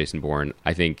involved with Jason Bourne.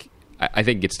 I think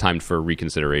it's time for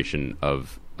reconsideration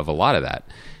of a lot of that,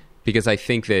 because I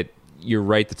think that you're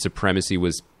right that Supremacy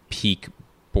was peak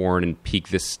Bourne and peak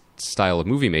this style of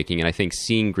movie making, and I think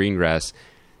seeing Greengrass,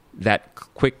 the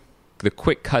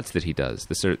quick cuts that he does,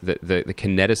 the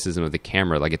kineticism of the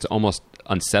camera, like it's almost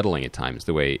unsettling at times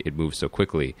the way it moves so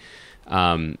quickly,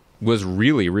 was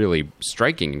really, really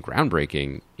striking and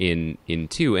groundbreaking in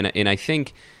two. And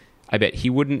I bet he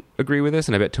wouldn't agree with this,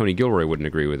 and I bet Tony Gilroy wouldn't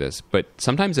agree with this. But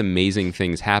sometimes amazing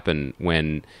things happen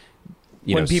when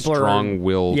people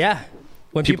strong-willed.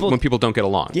 When people don't get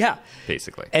along,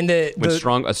 basically, and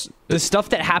the stuff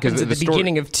that happens at the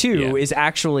beginning of two is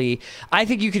actually, I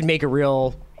think you could make a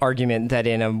real argument that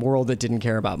in a world that didn't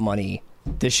care about money,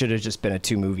 this should have just been a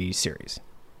 2-movie series.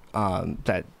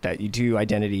 That you do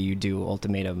Identity, you do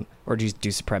Ultimatum, or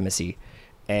do Supremacy,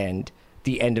 and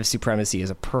the end of Supremacy is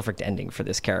a perfect ending for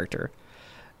this character.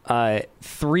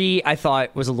 3, I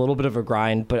thought, was a little bit of a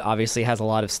grind, but obviously has a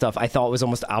lot of stuff. I thought it was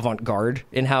almost avant-garde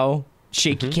in how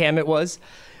shaky cam it was.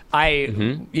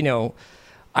 I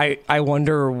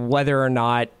wonder whether or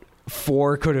not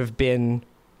 4 could have been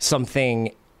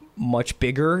something much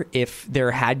bigger if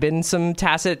there had been some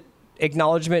tacit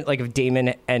acknowledgement, like if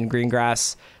Damon and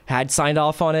Greengrass had signed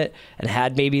off on it and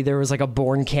had maybe there was like a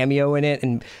Bourne cameo in it,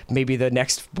 and maybe the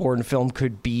next Bourne film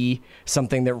could be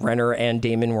something that Renner and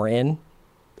Damon were in.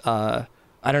 I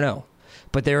don't know,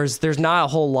 but there's not a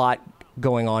whole lot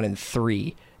going on in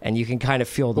 3, and you can kind of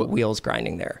feel the wheels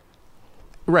grinding there.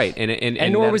 Right,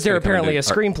 and nor was there apparently a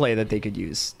screenplay that they could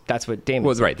use. That's what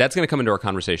Damon said. Right. That's going to come into our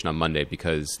conversation on Monday,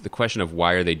 because the question of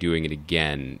why are they doing it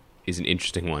again is an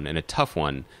interesting one and a tough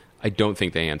one. I don't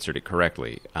think they answered it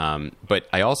correctly. But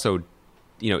I also,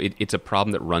 it's a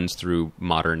problem that runs through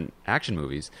modern action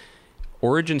movies.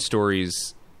 Origin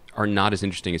stories are not as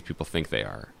interesting as people think they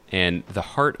are. And the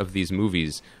heart of these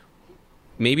movies,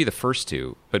 maybe the first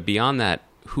 2, but beyond that,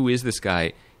 who is this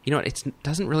guy? It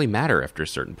doesn't really matter after a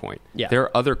certain point. Yeah. There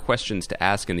are other questions to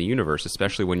ask in the universe,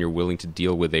 especially when you're willing to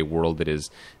deal with a world that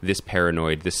is this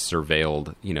paranoid, this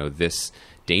surveilled, this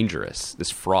dangerous,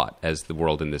 this fraught as the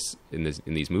world in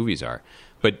these movies are.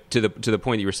 But to the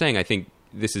point that you were saying, I think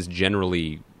this is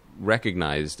generally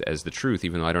recognized as the truth,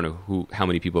 even though I don't know how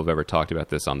many people have ever talked about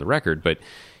this on the record. But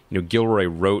Gilroy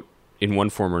wrote, in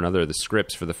one form or another, the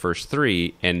scripts for the first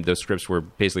 3, and those scripts were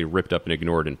basically ripped up and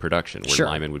ignored in production, where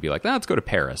Lyman would be like, let's go to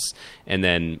Paris. And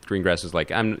then Greengrass was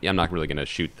like, I'm not really going to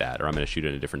shoot that, or I'm going to shoot it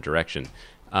in a different direction.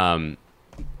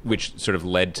 Which sort of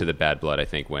led to the bad blood, I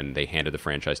think, when they handed the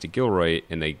franchise to Gilroy,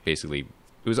 and they basically,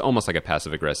 it was almost like a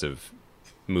passive-aggressive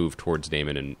move towards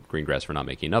Damon and Greengrass for not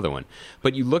making another one.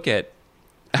 But you look at,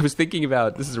 I was thinking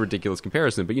about, this is a ridiculous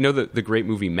comparison, but the great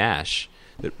movie MASH,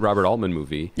 the Robert Altman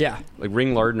movie. Yeah. Like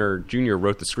Ring Lardner Jr.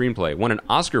 wrote the screenplay, won an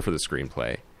Oscar for the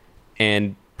screenplay,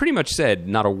 and pretty much said,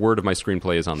 not a word of my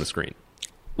screenplay is on the screen.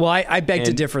 Well, I beg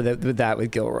to differ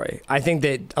with Gilroy. I think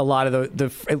that a lot of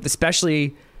the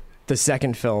especially the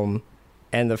second film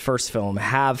and the first film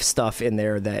have stuff in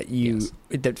there that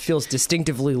that feels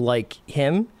distinctively like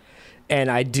him.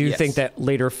 And I do think that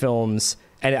later films,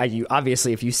 and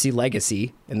obviously if you see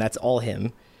Legacy, and that's all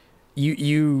him,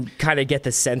 you kind of get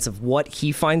the sense of what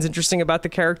he finds interesting about the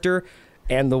character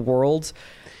and the world.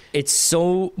 It's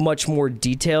so much more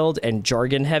detailed and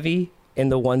jargon heavy in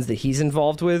the ones that he's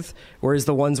involved with, whereas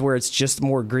the ones where it's just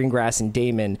more Greengrass and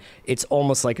Damon, it's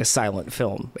almost like a silent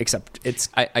film, except it's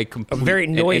a very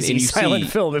noisy silent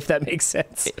film, if that makes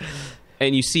sense.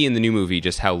 And you see in the new movie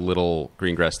just how little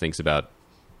Greengrass thinks about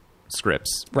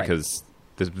scripts, because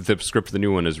the script for the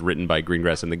new one is written by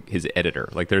Greengrass and his editor.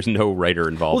 Like, there's no writer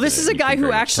involved. Well, this is a guy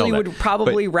who actually would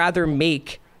probably rather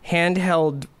make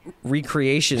handheld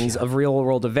recreations of real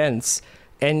world events.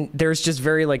 And there's just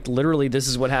very, literally, this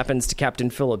is what happens to Captain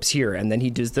Phillips here. And then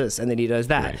he does this, and then he does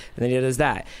that, and then he does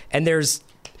that. And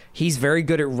he's very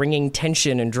good at wringing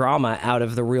tension and drama out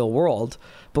of the real world.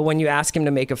 But when you ask him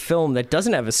to make a film that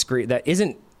doesn't have a script, that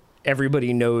isn't,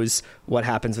 everybody knows what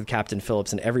happens with Captain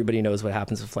Phillips and everybody knows what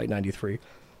happens with Flight 93.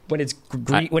 When it's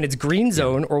Green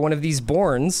Zone or one of these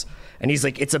Bournes, and he's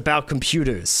like, it's about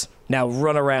computers. Now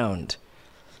run around.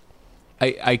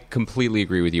 I completely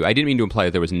agree with you. I didn't mean to imply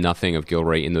that there was nothing of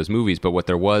Gilroy in those movies, but what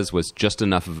there was just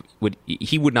enough of...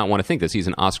 he would not want to think this. He's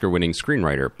an Oscar-winning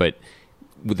screenwriter, but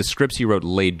with the scripts he wrote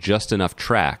laid just enough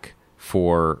track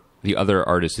for the other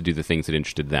artists to do the things that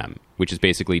interested them, which is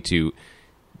basically to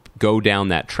go down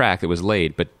that track that was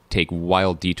laid, but take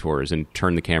wild detours and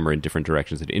turn the camera in different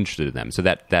directions that interested them. So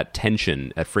that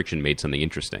tension, that friction made something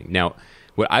interesting. Now,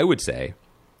 what I would say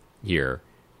here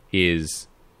is...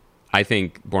 I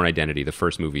think Bourne Identity, the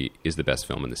first movie, is the best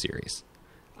film in the series.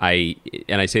 I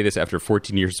say this after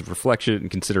 14 years of reflection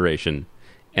and consideration,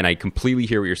 and I completely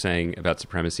hear what you're saying about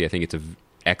Supremacy. I think it's an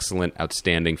excellent,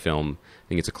 outstanding film. I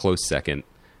think it's a close second.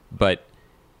 But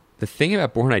the thing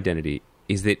about Bourne Identity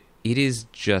is that it is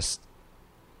just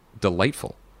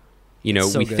delightful.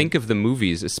 We think of the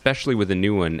movies, especially with the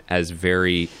new one, as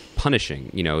very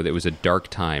punishing. It was a dark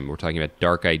time. We're talking about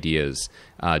dark ideas,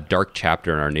 dark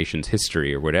chapter in our nation's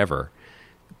history or whatever.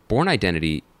 Bourne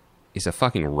Identity is a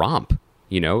fucking romp.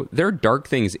 There are dark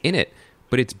things in it,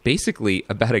 but it's basically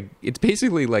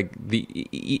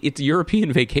it's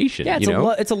European Vacation. Yeah,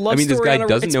 it's a love story. I mean, this guy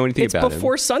doesn't know anything about it. It's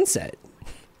before sunset.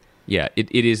 Yeah,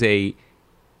 it is a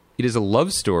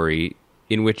love story.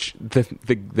 In which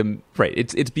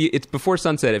it's before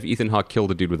sunset if Ethan Hawke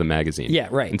killed a dude with a magazine. Yeah,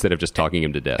 right. Instead of just talking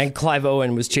him to death. And Clive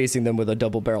Owen was chasing them with a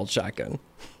double-barreled shotgun.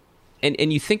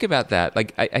 And you think about that,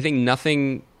 I think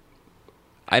nothing...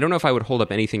 I don't know if I would hold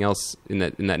up anything else in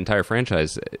that entire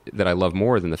franchise that I love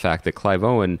more than the fact that Clive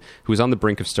Owen, who's on the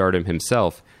brink of stardom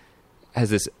himself, has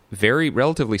this very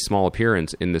relatively small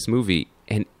appearance in this movie,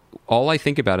 and all I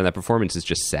think about in that performance is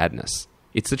just sadness.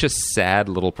 it's such a sad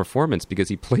little performance because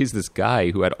he plays this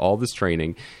guy who had all this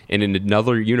training, and in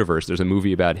another universe, there's a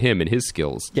movie about him and his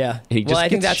skills. Yeah. And he just I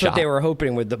think gets that's shot. what they were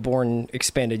hoping with the Bourne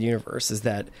expanded universe, is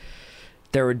that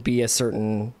there would be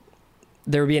an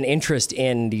interest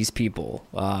in these people.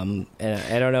 And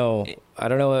I don't know.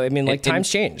 I mean, like, times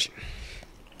change.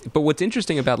 But what's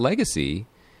interesting about Legacy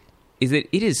is that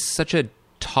it is such a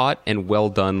taut and well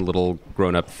done little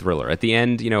grown up thriller. At the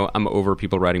end, I'm over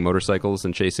people riding motorcycles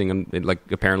and chasing them, like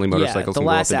apparently motorcycles can go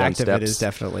up and down steps. The last act of it is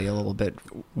definitely a little bit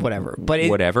whatever. But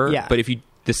whatever. But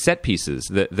the set pieces,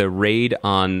 the raid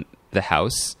on the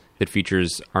house that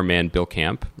features our man Bill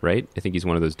Camp, right? I think he's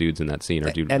one of those dudes in that scene.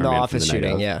 And the office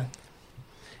shooting, yeah.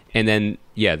 And then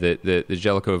the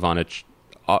Jellicoe Ivanich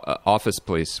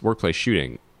workplace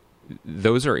shooting.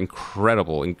 Those are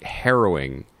incredible and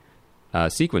harrowing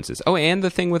sequences. Oh, and the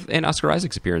thing with Oscar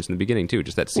Isaac's appearance in the beginning too.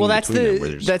 Just that scene. Well, that's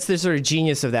the sort of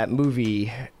genius of that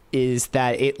movie, is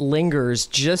that it lingers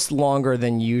just longer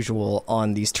than usual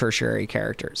on these tertiary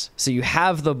characters. So you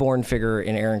have the Bourne figure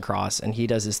in Aaron Cross, and he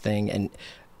does his thing, and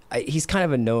he's kind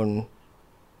of a known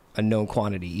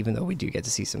quantity, even though we do get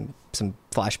to see some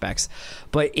flashbacks.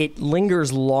 But it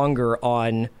lingers longer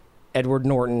on Edward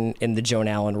Norton in the Joan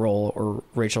Allen role, or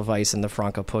Rachel Weisz in the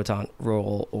Franca Potant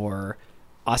role, or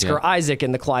Oscar Isaac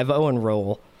in the Clive Owen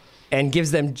role, and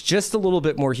gives them just a little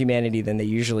bit more humanity than they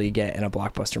usually get in a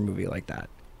blockbuster movie like that.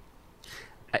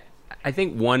 I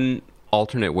think one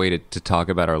alternate way to talk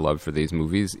about our love for these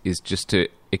movies is just to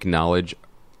acknowledge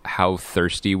how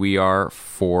thirsty we are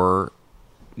for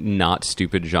not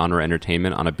stupid genre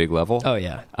entertainment on a big level. Oh,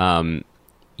 yeah.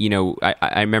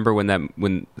 I remember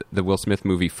when the Will Smith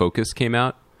movie Focus came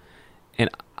out, and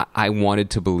I wanted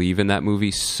to believe in that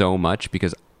movie so much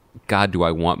because, God, do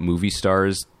I want movie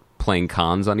stars playing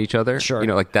cons on each other? Sure.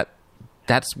 Like that.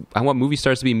 I want movie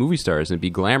stars to be movie stars and be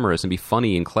glamorous and be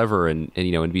funny and clever and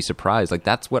be surprised. Like,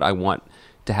 that's what I want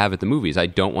to have at the movies. I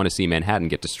don't want to see Manhattan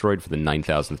get destroyed for the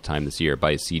 9,000th time this year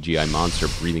by a CGI monster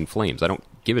breathing flames. I don't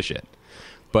give a shit.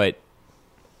 But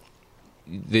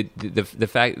the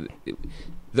fact,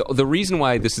 the reason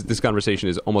why this conversation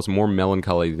is almost more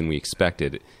melancholy than we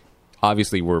expected.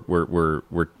 Obviously, we're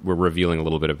revealing a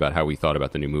little bit about how we thought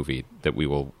about the new movie that we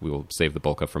will save the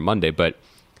bulk of for Monday. But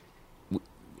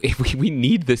we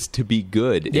need this to be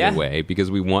good in a way,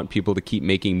 because we want people to keep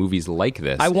making movies like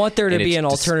this. I want there to be an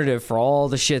alternative for all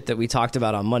the shit that we talked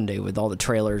about on Monday with all the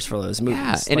trailers for those movies.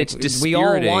 Yeah, and it's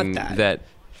dispiriting. We all want that.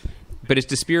 But it's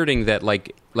dispiriting that,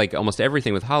 like almost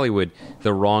everything with Hollywood,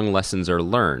 the wrong lessons are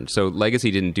learned. So Legacy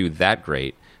didn't do that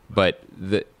great, but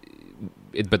the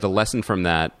lesson from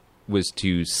that was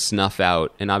to snuff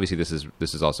out, and obviously this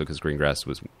is also because Greengrass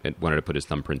wanted to put his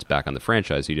thumbprints back on the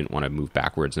franchise. He didn't want to move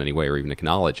backwards in any way or even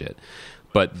acknowledge it.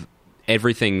 But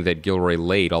everything that Gilroy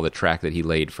laid, all the track that he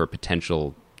laid for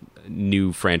potential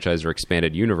new franchise or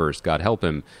expanded universe, God help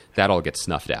him, that all gets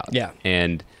snuffed out. Yeah.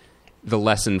 And the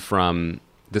lesson from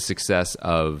the success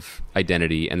of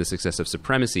Identity and the success of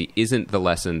Supremacy isn't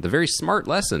the very smart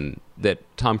lesson that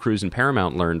Tom Cruise and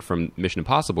Paramount learned from Mission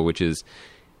Impossible, which is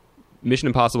Mission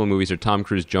Impossible movies are Tom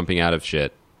Cruise jumping out of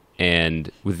shit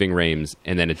and with Ving Rhames,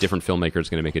 and then a different filmmaker is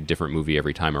going to make a different movie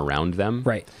every time around them.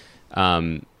 Right.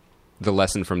 The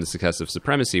lesson from the success of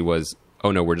Supremacy was,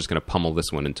 oh no, we're just going to pummel this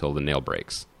one until the nail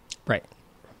breaks. Right.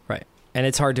 And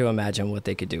it's hard to imagine what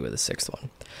they could do with a sixth one.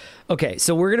 Okay,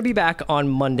 so we're going to be back on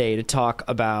Monday to talk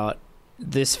about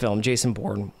this film, Jason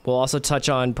Bourne. We'll also touch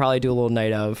on, probably do a little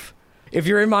night of. If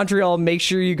you're in Montreal, make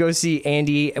sure you go see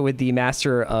Andy with the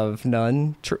Master of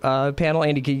None panel.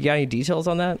 Andy, you got any details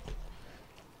on that?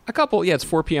 A couple. Yeah, it's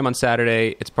 4 p.m. on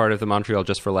Saturday. It's part of the Montreal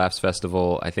Just for Laughs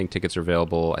Festival. I think tickets are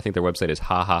available. I think their website is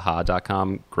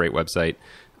hahaha.com. Great website.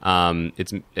 I'm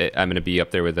going to be up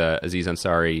there with Aziz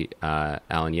Ansari,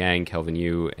 Alan Yang, Kelvin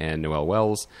Yu, and Noel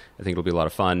Wells. I think it'll be a lot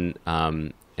of fun.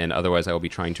 And otherwise, I will be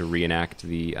trying to reenact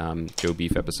the Joe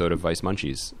Beef episode of Vice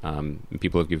Munchies.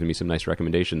 People have given me some nice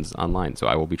recommendations online, so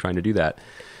I will be trying to do that.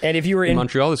 And if you were in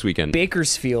Montreal this weekend,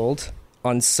 Bakersfield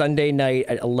on Sunday night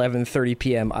at 11:30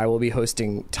 p.m., I will be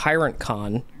hosting Tyrant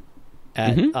Con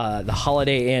at the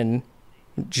Holiday Inn,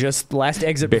 just last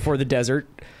exit before the desert.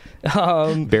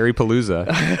 Berry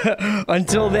Palooza.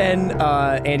 Until then,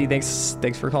 Andy,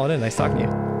 thanks for calling in. Nice talking to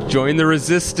you. Join the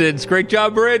resistance. Great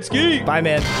job, Bransky. Bye,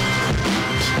 man.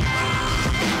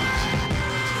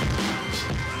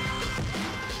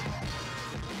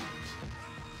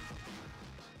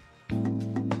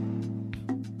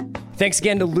 Thanks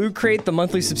again to Loot Crate, the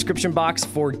monthly subscription box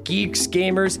for geeks,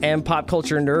 gamers, and pop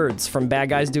culture nerds. From bad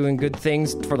guys doing good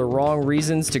things for the wrong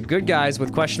reasons to good guys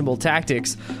with questionable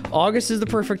tactics, August is the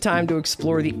perfect time to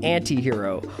explore the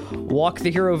anti-hero. Walk the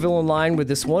hero-villain line with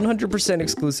this 100%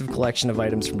 exclusive collection of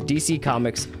items from DC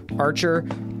Comics, Archer,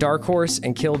 Dark Horse,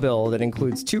 and Kill Bill that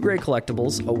includes 2 great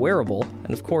collectibles, a wearable,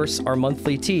 and of course, our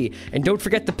monthly tee. And don't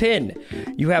forget the pin.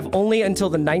 You have only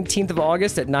until the 19th of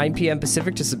August at 9 p.m.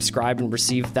 Pacific to subscribe and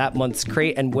receive that month's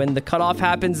crate, and when the cutoff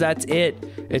happens, that's it.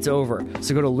 It's over.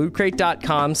 So go to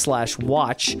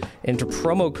lootcrate.com/watch, enter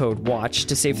promo code WATCH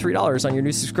to save $3 on your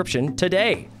new subscription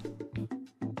today.